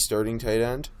quality starting tight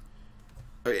end?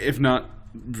 If not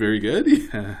very good,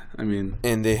 yeah. I mean,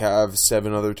 and they have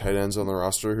 7 other tight ends on the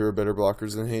roster who are better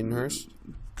blockers than Hayden Hurst.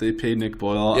 They paid Nick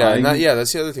Boyle. Yeah,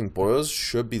 that's the other thing. Boyles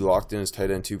should be locked in as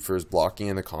tight end too for his blocking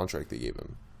and the contract they gave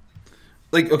him.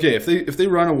 Like, okay, if they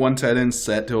run a 1 tight end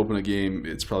set to open a game,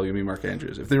 it's probably gonna be Mark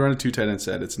Andrews. If they run a 2 tight end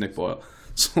set, it's Nick Boyle.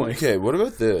 So like, okay, what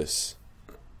about this?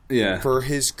 Yeah, for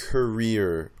his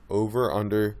career, over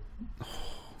under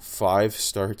 5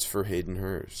 starts for Hayden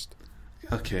Hurst.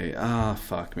 Okay,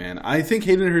 fuck, man. I think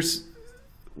Hayden Hurst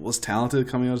was talented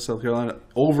coming out of South Carolina.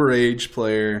 Overage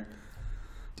player.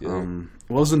 What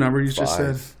was the number you just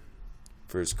said?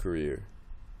 For his career.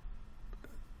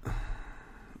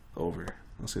 Over.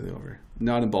 I'll say the over.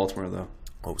 Not in Baltimore, though.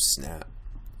 Oh, snap.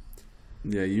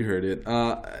 Yeah, you heard it.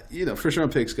 First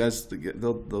round picks, guys,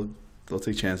 they'll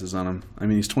take chances on him. I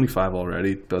mean, he's 25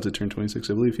 already, about to turn 26,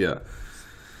 I believe. Yeah.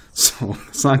 So,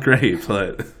 it's not great,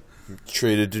 but...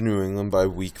 Traded to New England by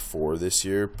week 4 this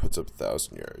year, puts up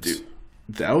 1,000 yards. Dude,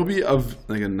 that would be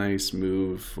a nice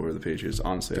move for the Patriots.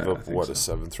 Honestly, give up a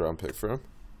 7th round pick for him.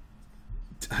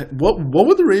 What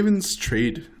would the Ravens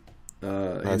trade?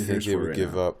 I think they would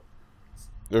give up,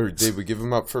 or they would give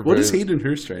him up for. What is Hayden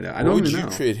Hurst right now? I don't even know. What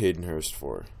would you trade Hayden Hurst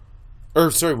for?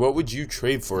 Or sorry, what would you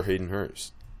trade for Hayden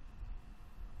Hurst?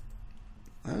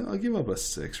 I'll give up a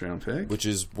 6th round pick, which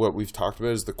is what we've talked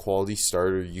about as the quality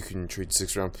starter. You can trade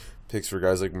 6th round picks for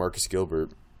guys like Marcus Gilbert.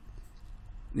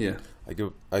 Yeah, I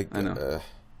know. I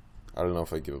don't know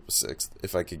if I'd give up a 6th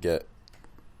if I could get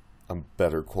a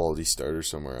better quality starter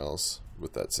somewhere else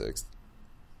with that 6th.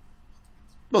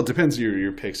 Well, it depends on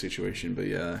your pick situation, but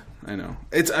yeah, I know.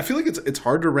 I feel like it's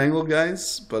hard to wrangle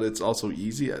guys, but it's also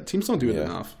easy. Teams don't do it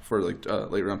enough for late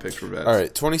round picks for vets. All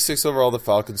right, 26 overall, the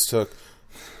Falcons took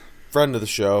friend of the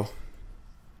show,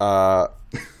 wide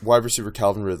receiver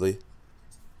Calvin Ridley.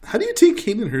 How do you take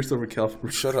Hayden Hurst over Calvin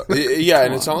Ridley? Shut up. Yeah,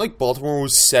 and it's not like Baltimore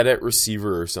was set at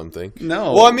receiver or something.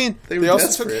 No. Well, I mean, they also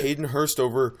desperate. took Hayden Hurst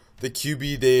over the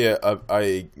QB they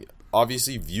I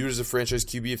obviously viewed as a franchise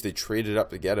QB if they traded up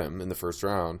to get him in the first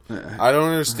round. I don't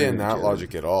understand that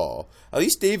logic at all. At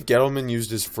least Dave Gettleman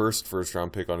used his first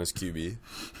round pick on his QB,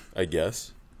 I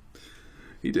guess.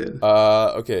 He did.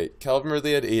 Okay, Calvin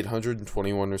Ridley had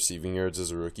 821 receiving yards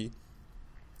as a rookie.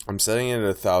 I'm setting it at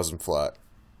 1,000 flat.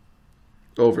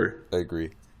 Over. I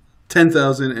agree.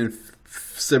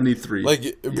 10,073. Like,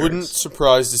 it wouldn't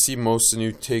surprise to see Mo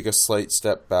Sanu take a slight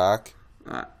step back.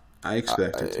 I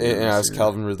expect it to. As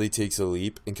Calvin Ridley takes a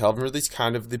leap. And Calvin Ridley's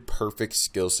kind of the perfect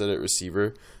skill set at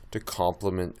receiver to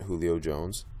complement Julio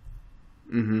Jones.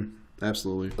 Mm-hmm.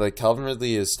 Absolutely. Like, Calvin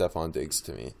Ridley is Stephon Diggs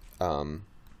to me.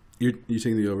 You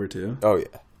taking the over too? Oh, yeah.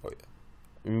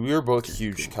 I mean, we were both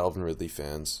huge Calvin Ridley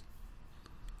fans.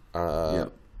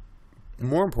 Yep.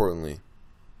 More importantly,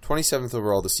 27th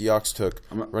overall, the Seahawks took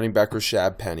running back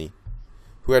Rashad Penny,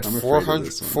 who had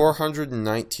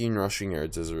 419 rushing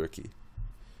yards as a rookie.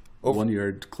 1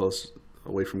 yard close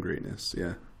away from greatness,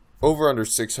 yeah. Over under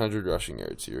 600 rushing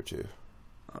yards year two.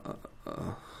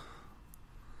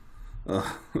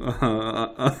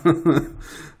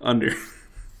 Under.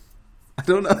 I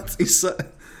don't know. He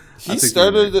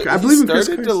started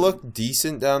to look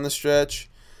decent down the stretch.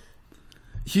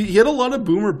 He had a lot of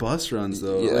boomer bust runs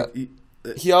though. Yeah. Like,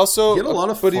 he had a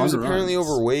lot of but he was runs. Apparently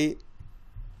overweight.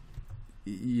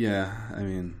 Yeah, I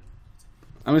mean,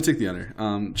 I'm gonna take the under,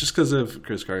 just because of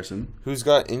Chris Carson, who's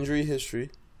got injury history.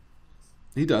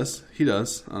 He does.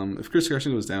 If Chris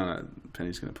Carson goes down,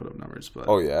 Penny's gonna put up numbers. But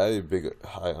oh yeah, you're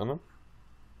high on him.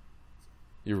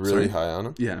 You're really high on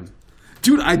him. Yeah,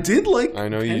 dude, I did like. I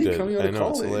know Penny you did. Coming out I of know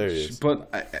college, it's hilarious, but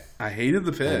I hated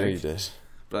the pick. I know you did,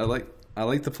 but I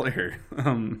like the player.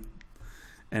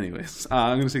 Anyways,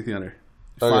 I'm gonna take the under.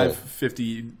 Okay.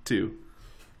 552.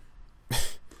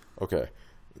 Okay.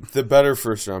 The better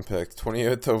first round pick,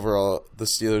 28th overall, the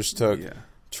Steelers took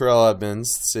Terrell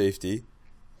Edmonds, safety,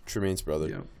 Tremaine's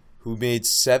brother, who made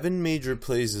 7 major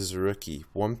plays as a rookie.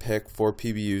 1 pick, 4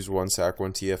 PBUs, 1 sack,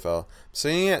 1 TFL.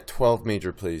 Saying at 12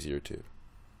 major plays year 2.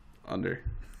 Under.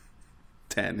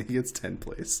 10. He gets 10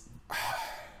 plays.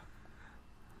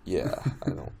 Yeah, I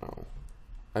don't know.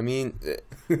 I mean,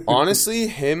 honestly,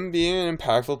 him being an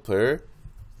impactful player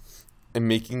and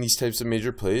making these types of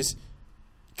major plays,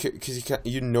 because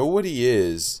you know what he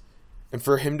is, and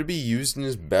for him to be used in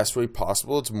his best way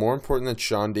possible, it's more important that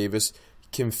Sean Davis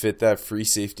can fit that free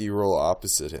safety role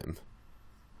opposite him.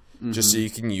 Mm-hmm. Just so you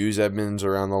can use Edmonds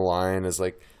around the line as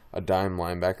like a dime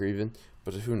linebacker even.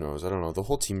 But who knows? I don't know. The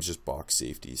whole team's just box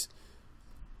safeties.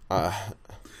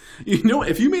 You know,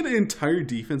 if you made an entire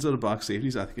defense out of box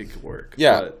safeties, I think it could work.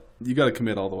 Yeah. But you got to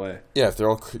commit all the way. Yeah, if they're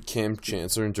all Cam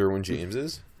Chancellor and Derwin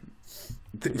Jameses.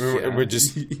 We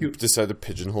just decide to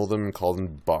pigeonhole them and call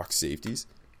them box safeties.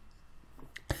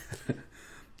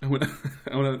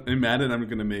 In Madden, I'm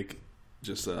going to make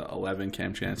just 11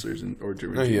 Cam Chancellors or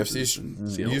Derwin No, you have to use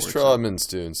Terrell Edmonds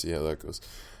too and see how that goes.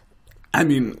 I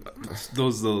mean,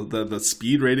 the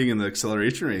speed rating and the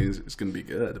acceleration rating is going to be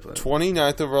good. But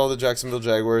 29th overall, the Jacksonville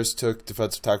Jaguars took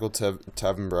defensive tackle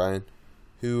Taven Bryan,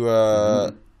 who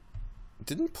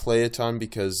didn't play a ton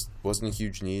because wasn't a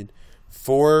huge need.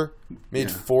 4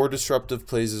 disruptive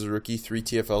plays as a rookie, 3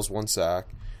 TFLs, 1 sack.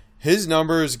 His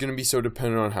number is going to be so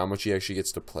dependent on how much he actually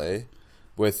gets to play,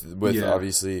 with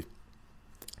obviously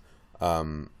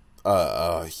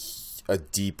a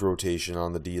deep rotation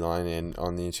on the D line and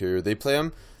on the interior. They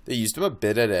used him a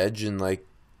bit at edge and like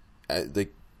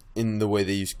in the way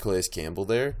they used Calais Campbell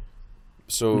there.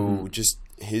 So just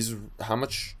how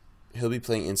much he'll be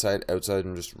playing inside, outside,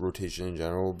 and just rotation in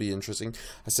general will be interesting.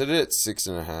 I said it at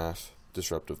 6.5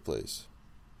 disruptive plays.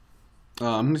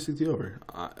 I'm going to take the over.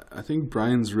 I think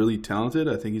Brian's really talented.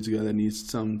 I think he's a guy that needs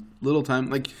some little time.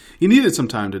 Like, he needed some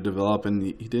time to develop, and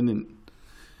he didn't.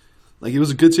 Like, it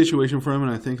was a good situation for him, and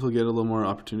I think he'll get a little more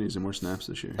opportunities and more snaps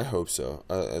this year. I hope so.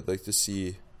 I'd like to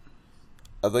see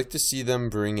them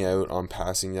bring out on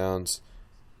passing downs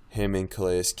him and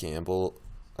Calais Campbell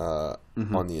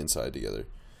on the inside together.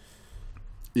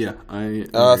 Yeah, I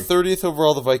 30th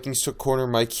overall, the Vikings took corner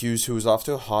Mike Hughes, who was off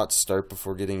to a hot start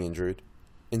before getting injured.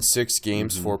 In 6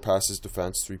 games, 4 passes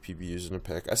defense, 3 PBUs, and a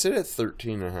pick. I said at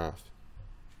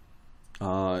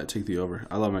 13.5. Take the over.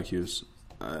 I love Mike Hughes.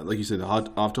 Like you said,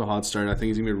 off to a hot start. I think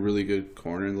he's going to be a really good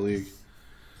corner in the league.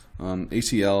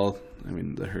 ACL, I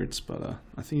mean, that hurts, but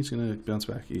I think he's going to bounce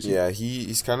back easy. Yeah,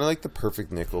 he's kind of like the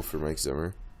perfect nickel for Mike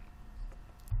Zimmer.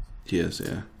 He is,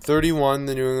 yeah. 31,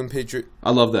 the New England Patriots.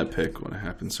 I love that pick when it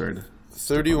happened. Sorry to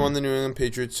 31, the New England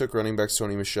Patriots took running back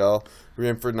Sony Michel,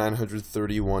 ran for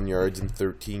 931 yards in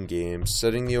 13 games,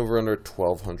 setting the over-under at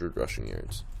 1,200 rushing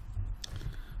yards.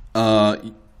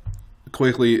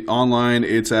 Quickly, online,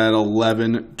 it's at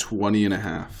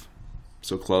 11-20.5.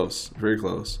 So close. Very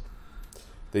close.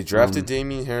 They drafted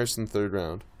Damian Harris in the 3rd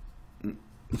round.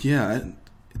 Yeah.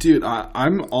 Dude,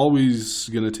 I'm always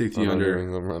going to take the under. New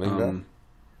England running back?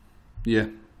 Yeah.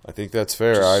 I think that's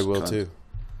fair. I will too.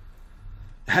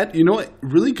 You know what?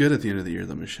 Really good at the end of the year,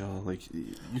 though, Michelle. Like,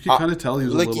 you could kind of tell he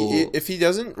was a little. If he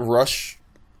doesn't rush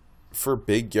for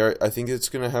big yard, I think it's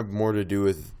going to have more to do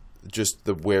with just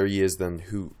the where he is than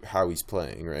how he's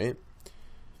playing, right?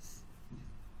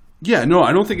 Yeah, no,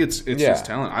 I don't think it's his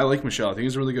talent. I like Michelle. I think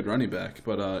he's a really good running back,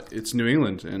 but it's New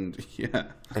England, and yeah.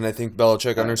 And I think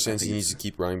Belichick understands he needs to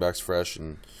keep running backs fresh,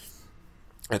 and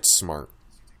it's smart.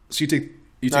 So you take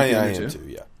the under too?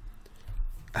 Yeah.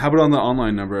 How about on the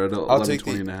online number at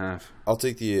 11.20.5? I'll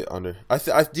take the under.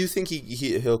 I do think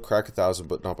he'll crack 1,000,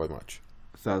 but not by much.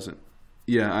 1,000.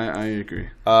 Yeah, I agree.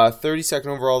 32nd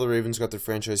overall, the Ravens got their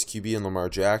franchise QB in Lamar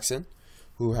Jackson,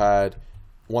 who had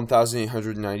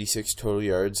 1,896 total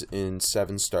yards in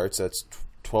 7 starts. That's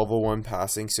 1,201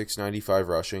 passing, 695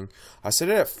 rushing. I set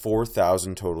it at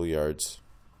 4,000 total yards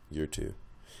year 2.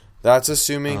 That's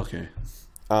assuming, okay.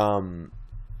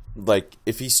 Like,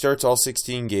 if he starts all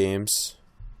 16 games,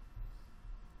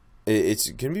 it's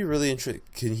going to be really interesting.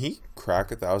 Can he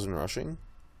crack 1,000 rushing?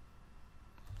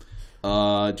 Do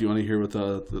you want to hear what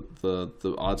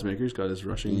the odds makers got his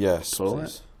rushing total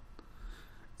please. at?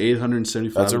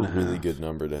 875. That's a really good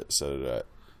number to set it at.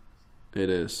 It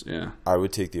is, yeah. I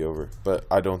would take the over, but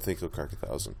I don't think he'll crack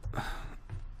 1,000.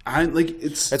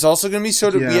 It's also going to be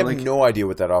we have no idea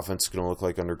what that offense is going to look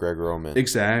like under Greg Roman.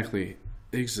 Exactly.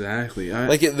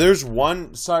 There's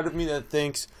one side of me that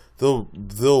thinks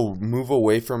they'll move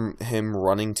away from him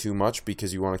running too much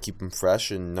because you want to keep him fresh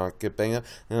and not get banged up.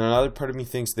 And another part of me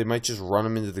thinks they might just run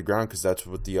him into the ground because that's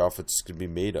what the offense is going to be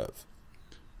made of.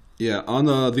 Yeah, on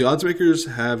the odds makers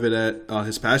have it at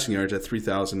his passing yards at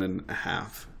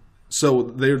 3,500. So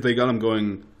they got him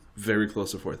going very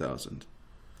close to 4,000.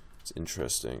 It's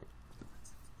interesting.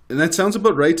 And that sounds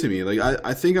about right to me. Like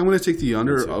I think I'm going to take the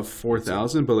under of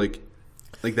 4,000, but like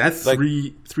that's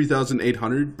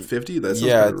 3,850. That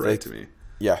sounds kind of right to me.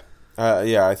 Yeah,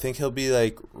 I think he'll be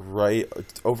like right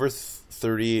over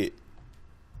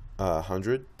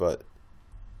 3,800, but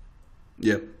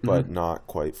not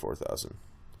quite 4,000.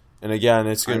 And again,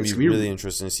 it's going to be really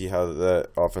interesting to see how the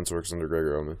offense works under Greg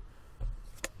Roman.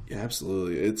 Yeah,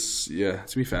 absolutely. It's going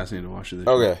to be fascinating to watch it.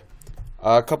 Okay.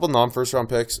 A couple non-first round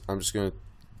picks. I'm just going to...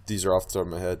 These are off the top of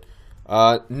my head.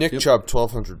 Nick Chubb,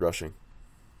 1,200 rushing.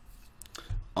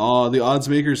 The odds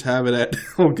makers have it at...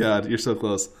 Oh, God, you're so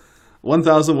close.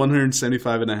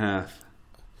 1,175.5.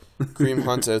 Kareem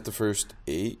Hunt's out the first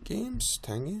 8 games?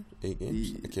 10 games? 8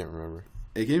 games? I can't remember.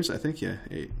 8 games? I think, yeah.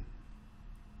 8.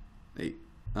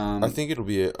 I think it'll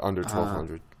be under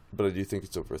 1,200, but I do think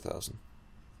it's over 1,000.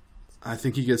 I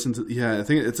think he gets into... Yeah, I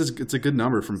think it's a good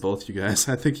number from both you guys.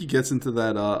 I think he gets into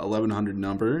that 1,100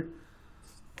 number,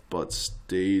 but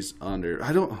stays under.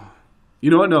 I don't... You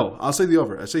know what? No, I'll say the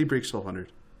over. I say he breaks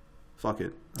 1,200. Fuck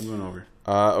it. I'm going over.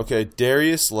 Okay,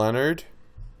 Darius Leonard.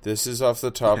 This is off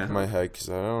the top of my head because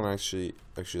I don't actually...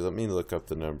 Actually, let me look up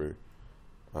the number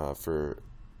for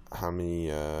how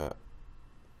many...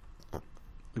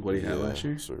 what he had last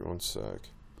year? Sorry, one sec.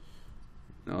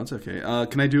 No, it's okay.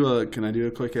 Can I do a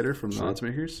quick hitter from the odds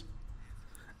makers?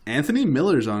 Anthony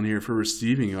Miller's on here for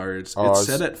receiving yards. It's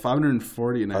set at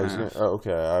 540.5.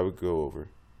 Okay, I would go over.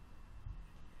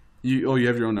 You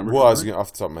have your own number? Well, I was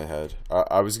off the top of my head.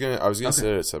 I was gonna set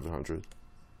it at 700.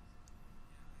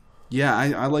 Yeah,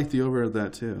 I like the over of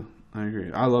that too. I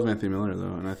agree. I love Anthony Miller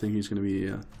though, and I think he's going to be.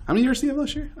 How many yards do you have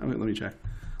last year? Let me check.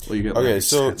 Well, you get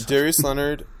so Darius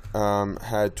Leonard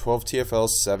had 12 TFLs,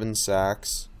 7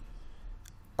 sacks,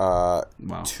 2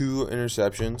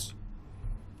 interceptions,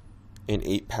 and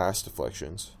 8 pass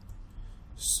deflections.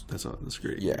 That's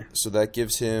great. Yeah, so that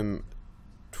gives him.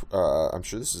 I'm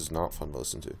sure this is not fun to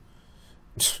listen to.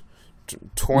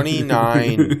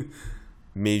 29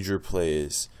 major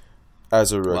plays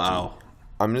as a rookie. Wow.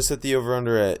 I'm gonna set the over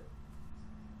under at.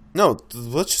 No,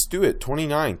 let's just do it.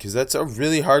 29, because that's a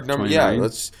really hard number. 29? Yeah,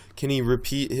 can he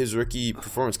repeat his rookie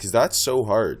performance? Because that's so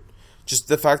hard. Just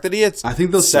the fact that he had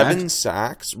 7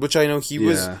 sacks, which I know he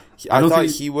was. I thought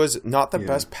he was not the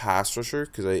best pass rusher,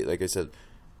 because like I said,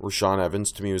 Rashaan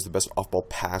Evans to me was the best off-ball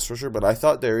pass rusher, but I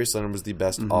thought Darius Leonard was the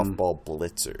best off-ball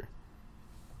blitzer.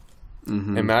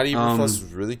 Mm-hmm. And Matt Eberflus was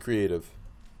really creative.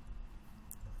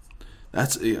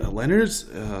 That's Leonard's.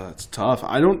 It's tough.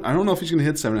 I don't know if he's going to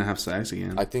hit 7.5 sacks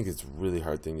again. I think it's a really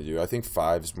hard thing to do. I think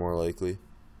 5 is more likely.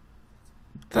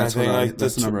 That's the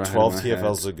number. 12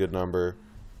 TFL is a good number.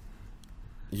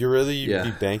 You'd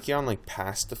be banking on like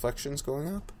pass deflections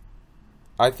going up.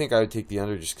 I think I would take the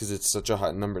under just because it's such a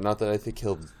hot number. Not that I think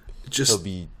he'll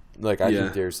be like I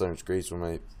think Darius Leonard's great. He's one of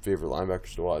my favorite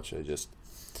linebackers to watch. I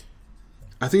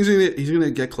think he's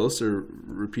gonna get close to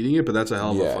repeating it, but that's a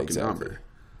hell of a fucking number.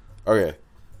 Okay.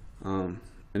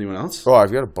 Anyone else? Oh,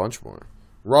 I've got a bunch more.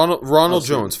 Ronald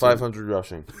Jones, 500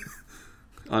 rushing.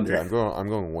 Under. Yeah, I'm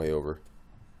going way over.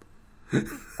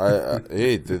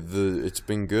 Hey, it's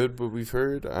been good, but we've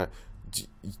heard.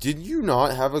 Did you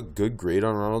not have a good grade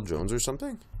on Ronald Jones or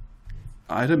something?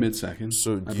 I had a mid-second.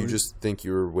 So do you just think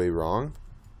you were way wrong?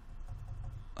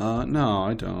 No,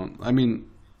 I don't. I mean,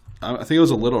 I think I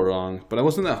was a little wrong, but I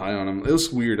wasn't that high on him. It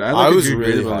was weird. I was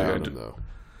really high on him, though.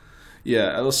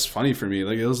 Yeah, it was funny for me.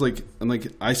 Like, it was like, I'm like,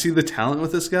 I see the talent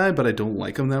with this guy, but I don't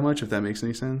like him that much, if that makes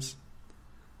any sense.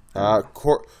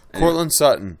 Cortland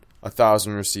Sutton,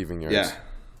 1,000 receiving yards. Yeah.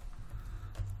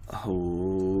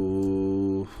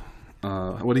 Oh.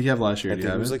 What did he have last year? I think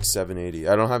it was like 780.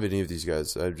 I don't have any of these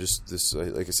guys. I just,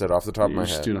 like I said, off the top of my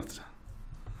head.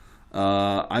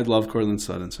 I love Cortland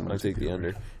Sutton, so I'm going to take the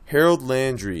under. Harold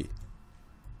Landry,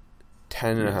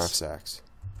 10.5 sacks.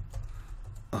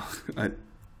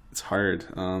 It's hard.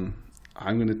 I'm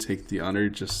going to take the under.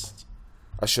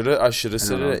 I should have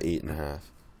set it at 8.5.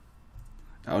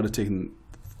 I would have taken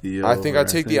the. I think I'd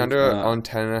take the under on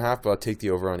 10.5, but I'll take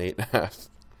the over on 8.5.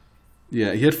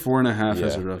 Yeah, he had 4.5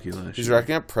 as a rookie last year. He's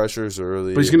racking up pressures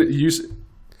early, but he's going to use.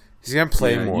 He's going to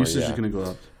play more. Usage is going to go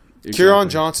up. Exactly. Kieran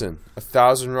Johnson,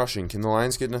 1,000 rushing. Can the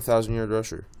Lions get an 1,000-yard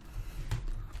rusher?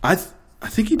 I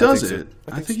think he does it.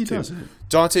 I think he does it.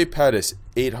 Dante Pettis,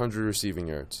 800 receiving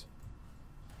yards.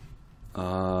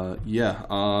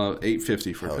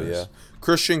 850 for Pettis. Yeah.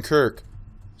 Christian Kirk,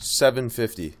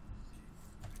 750.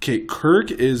 Okay,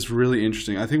 Kirk is really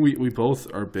interesting. I think we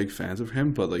both are big fans of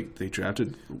him, but like they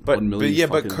drafted 1 million.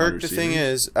 But Kirk. The thing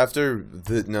is, after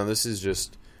this is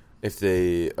just if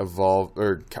they evolve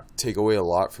or take away a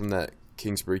lot from that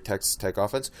Kingsbury Texas Tech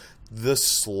offense. The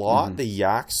slot, the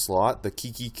yak slot, the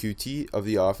Kiki Kuti of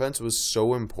the offense was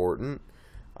so important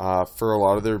for a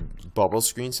lot of their bubble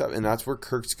screen stuff, and that's where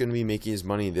Kirk's going to be making his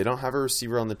money. They don't have a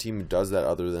receiver on the team who does that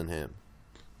other than him.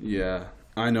 Yeah,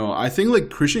 I know. I think like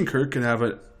Christian Kirk could have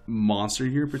a monster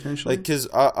year potentially. Like because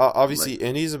obviously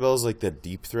Andy Isabel's like the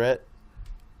deep threat.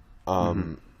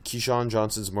 Keyshawn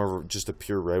Johnson's more of just a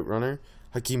pure route runner.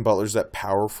 Hakeem Butler's that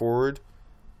power forward.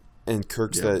 And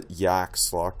Kirk's that yak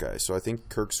slot guy. So I think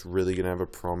Kirk's really going to have a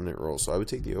prominent role. So I would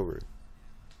take the over.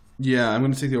 Yeah, I'm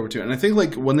going to take the over too. And I think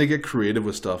like when they get creative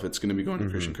with stuff, it's going to be going to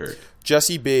Christian Kirk.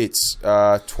 Jesse Bates,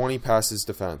 20 passes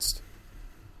defensed.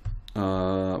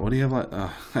 What do you have?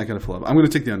 I got to pull up. I'm going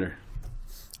to take the under.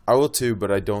 I will too,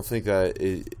 but I don't think that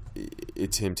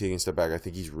it's him taking a step back. I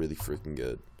think he's really freaking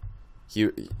good.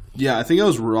 I think I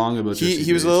was wrong about Jesse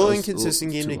he was a little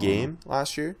inconsistent game to game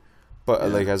last year.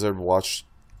 But like as I've watched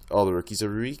all the rookies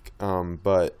every week,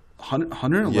 but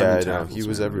 111 tackles. He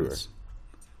was everywhere.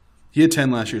 He had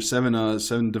 10 last year,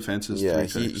 seven defenses. Yeah,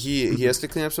 he has to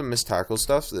clean up some missed tackle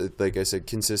stuff. Like I said,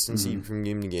 consistency from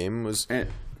game to game was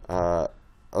a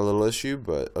little issue,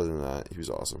 but other than that, he was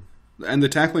awesome. And the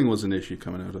tackling was an issue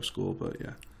coming out of school, but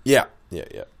yeah,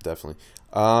 definitely.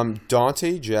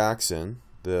 Dante Jackson,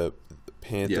 the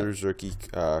Panthers rookie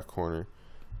corner.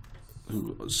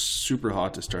 Who was super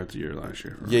hot to start the year last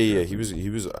year. He had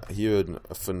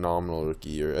a phenomenal rookie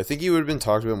year. I think he would have been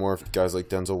talked about more if guys like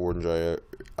Denzel Ward and Jair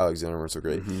Alexander weren't so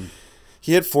great.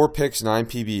 He had 4 picks, 9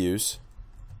 PBUs,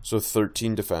 so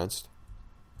 13 defensed.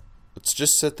 Let's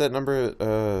just set that number at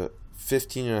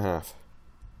 15.5.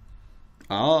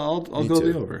 I'll go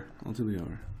the over. I'll do the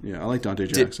over. Yeah, I like Dante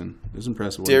Jackson. It was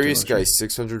impressive. Darius Geis,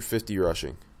 650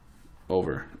 rushing.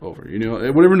 Over. You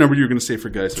know, whatever number you're going to say for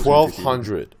Geis.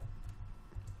 1,200.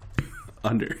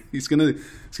 Under. He's gonna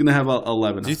have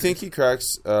 11. Do you think he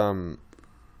cracks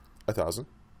 1,000?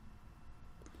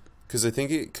 Because I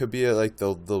think it could be like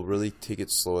they'll really take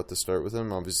it slow at the start with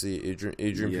him. Obviously, Adrian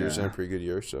Pearson had a pretty good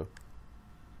year. So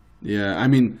yeah, I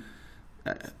mean,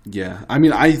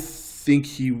 I think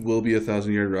he will be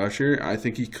 1,000-yard rusher. I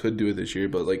think he could do it this year,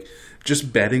 but like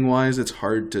just betting wise, it's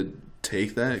hard to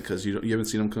take that because you haven't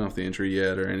seen him come off the injury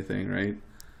yet or anything, right?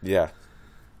 Yeah.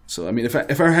 So, I mean,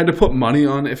 if I had to put money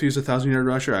on if he was 1,000-yard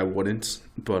rusher, I wouldn't.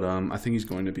 But I think he's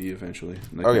going to be eventually.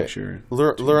 Okay. Sure.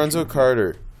 Lorenzo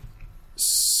Carter,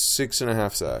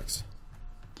 6.5 sacks.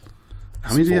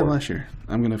 How many did he have last year?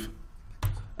 I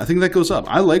think that goes up.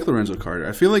 I like Lorenzo Carter.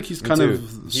 I feel like he's kind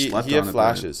of slept on. He has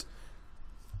flashes.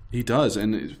 He does,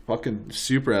 and he's fucking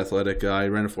super athletic guy. He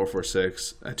ran a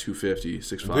 4.46 at 250,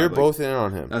 6'5". We're both in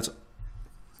on him.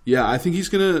 Yeah, I think he's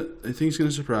gonna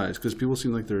surprise because people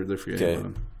seem like they're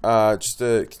forgetting about him. Just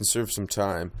to conserve some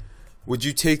time, would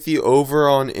you take the over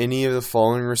on any of the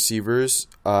following receivers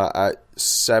at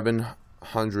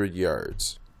 700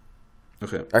 yards?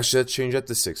 Okay. Actually, let's change that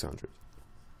to 600.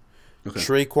 Okay.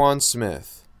 Traquan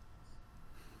Smith.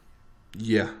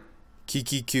 Yeah.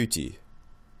 Kiki Kuti.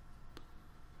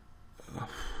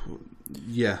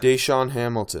 Yeah. Deshaun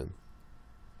Hamilton.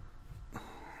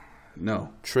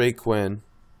 No. Trey Quinn.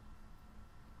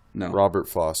 No. Robert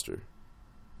Foster.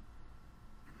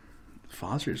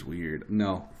 Foster's weird.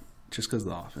 No, just because of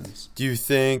the offense. Do you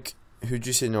think, who'd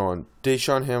you say no on?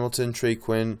 Deshaun Hamilton, Trey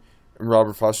Quinn, and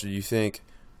Robert Foster, do you think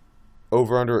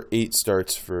over under 8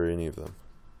 starts for any of them?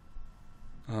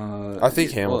 I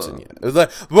think Hamilton.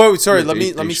 Whoa, sorry. Let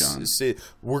me say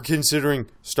we're considering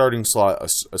starting slot a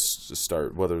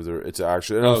start, whether it's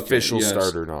actually an official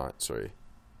start or not. Sorry.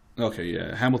 Okay,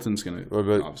 yeah, Hamilton's gonna. What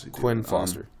about obviously Quinn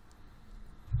Foster?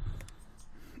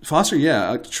 Foster,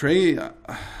 yeah. Trey, I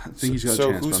think he's got a chance.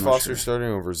 So who's Foster starting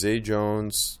over? Zay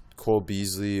Jones, Cole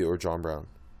Beasley, or John Brown?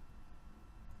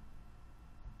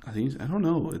 I don't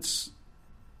know.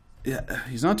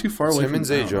 He's not too far away. Him and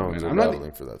Zay Jones are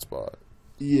battling for that spot.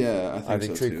 Yeah, I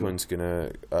think Trey Quinn's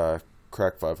gonna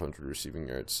crack 500 receiving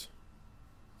yards.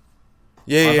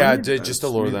 Yeah. Just to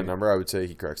lower that number, I would say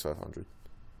he cracks 500.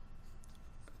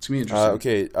 It's gonna be interesting.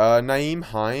 Okay, Nyheim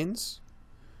Hines.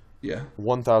 Yeah.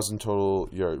 1,000 total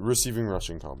receiving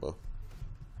rushing combo.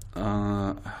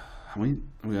 How many?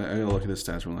 I gotta look at his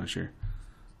stats from last year.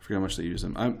 I forgot how much they use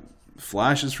him.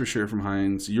 Flashes for sure from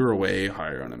Hines. You were way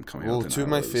higher on him coming out. Well, 2 of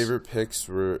my favorite picks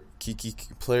were Kiki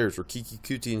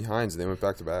Kuti and Hines. They went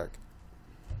back to back.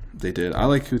 They did. I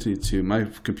like Kuti too. My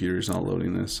computer's not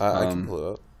loading this. I can pull it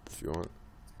up if you want.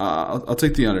 I'll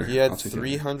take the under. He had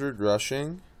 300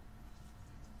 rushing.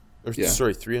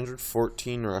 Sorry,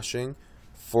 314 rushing,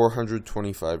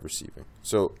 425 receiving.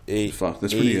 So that's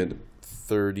pretty good.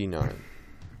 39.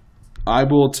 I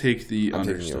will take the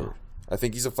under still. I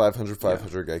think he's a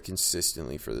 500 guy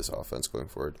consistently for this offense going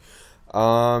forward.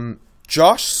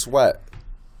 Josh Sweat,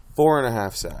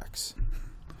 4.5 sacks.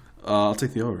 I'll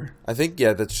take the over. I think,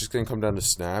 that's just going to come down to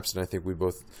snaps, and I think we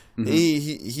both... Mm-hmm.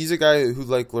 He's a guy who,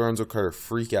 like Lorenzo Carter,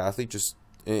 freak athlete, just...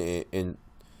 And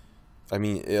I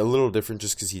mean, a little different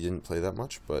just because he didn't play that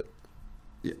much, but...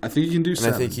 Yeah, I think he can do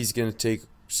 7. I think he's going to take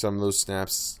some of those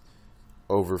snaps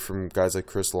over from guys like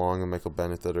Chris Long and Michael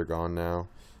Bennett that are gone now.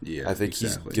 Yeah, I think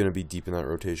he's going to be deep in that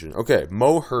rotation. Okay,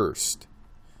 Mo Hurst.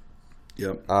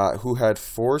 Yep. Who had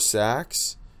 4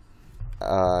 sacks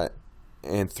and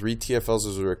 3 TFLs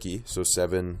as a rookie, so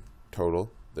 7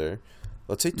 total there.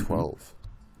 Let's say 12.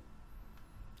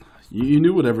 You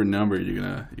knew whatever number you're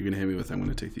gonna hit me with. I'm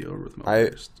gonna take the over with Mo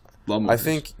Hurst. Love Mo Hurst. I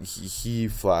think he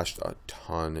flashed a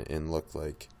ton and looked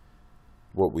like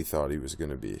what we thought he was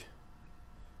going to be.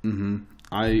 I'm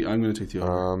gonna take the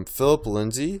over. Philip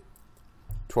Lindsay.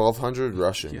 1,200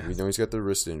 rushing. Yes. We know he's got the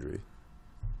wrist injury.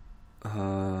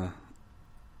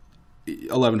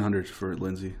 1,100 for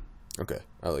Lindsay. Okay,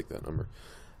 I like that number.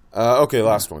 Okay,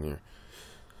 last one here.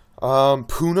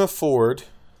 Poona Ford.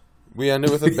 We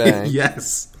ended with a bang.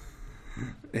 Yes.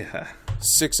 Yeah.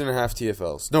 6.5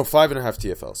 TFLs. No, 5.5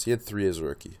 TFLs. He had 3 as a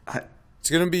rookie. It's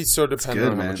going to be so dependent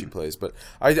on how much he plays, but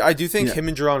I do think him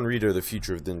and Jerron Reed are the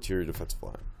future of the interior defensive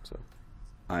line. So,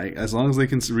 as long as they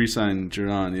can re-sign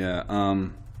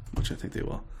Jerron, which I think they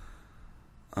will.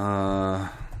 I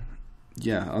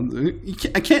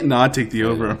can't not take the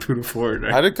over on Poona Ford.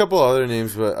 Right? I had a couple other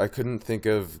names, but I couldn't think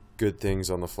of good things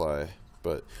on the fly.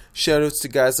 But shout-outs to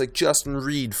guys like Justin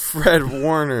Reed, Fred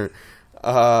Warner.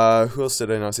 Who else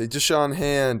did I not say? Deshaun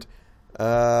Hand,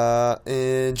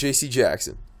 and J.C.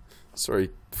 Jackson.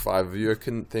 Sorry, 5 of you. I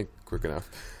couldn't think quick enough.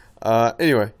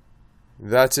 Anyway,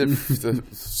 that's it.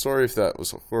 Sorry if that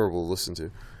was horrible to listen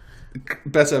to.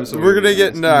 Best episode. We're going to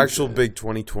get into actual big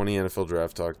 2020 NFL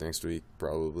draft talk next week,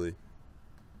 probably.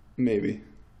 Maybe.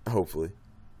 Hopefully.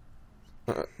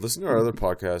 Listen to our other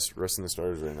podcast, Resting the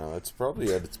Starters, right now. It's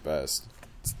probably at its best.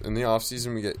 In the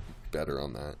offseason, we get better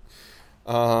on that.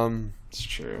 It's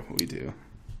true. We do.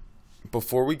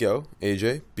 Before we go,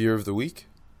 AJ, beer of the week?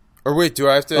 Or wait, do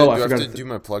I have to do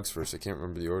my plugs first? I can't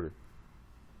remember the order.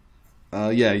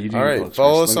 Yeah, you do. All right,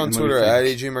 follow us on Twitter at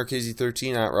AJ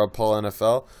Marchese13, at Rob Paul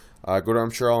NFL. Go to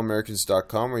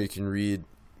ArmchairAllAmericans.com where you can read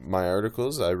my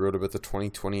articles. I wrote about the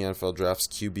 2020 NFL Draft's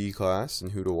QB class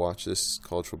and who to watch this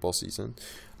college football season.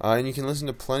 And you can listen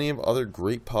to plenty of other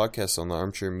great podcasts on the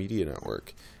Armchair Media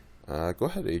Network. Go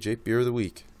ahead, AJ. Beer of the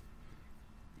week.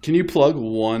 Can you plug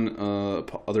one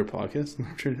other podcast?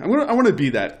 I want to be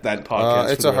that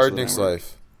podcast. It's a Hard Knicks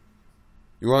Life.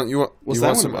 You want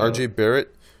some RJ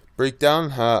Barrett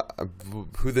breakdown?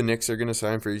 Who the Knicks are going to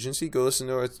sign for agency? Go listen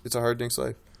to it. It's a Hard Knicks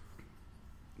Life.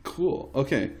 Cool.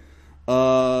 Okay.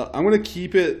 I'm going to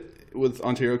keep it with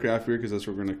Ontario Craft Beer because that's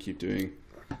what we're going to keep doing.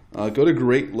 Go to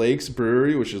Great Lakes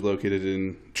Brewery, which is located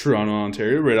in Toronto,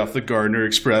 Ontario, right off the Gardiner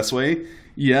Expressway.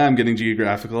 Yeah, I'm getting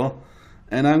geographical.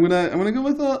 And I'm gonna go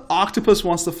with Octopus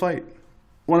Wants to Fight.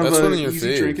 That's one of your easy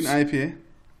faves. Drinking IPA.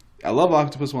 I love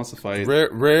Octopus Wants to Fight.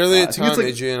 Rarely a time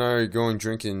AJ and I are going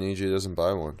drinking and AJ doesn't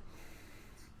buy one.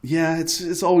 Yeah,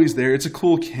 it's always there. It's a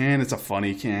cool can. It's a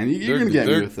funny can. You're gonna get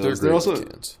me with those. They're also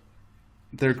cans.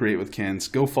 They're great with cans.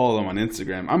 Go follow them on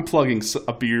Instagram. I'm plugging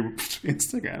a beer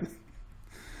Instagram.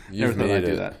 You've Never thought I'd made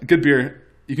do it. that. Good beer.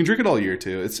 You can drink it all year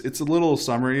too. It's a little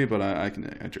summery, but I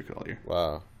drink it all year.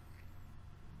 Wow.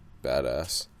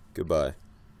 Badass. Goodbye.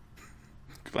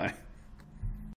 Goodbye.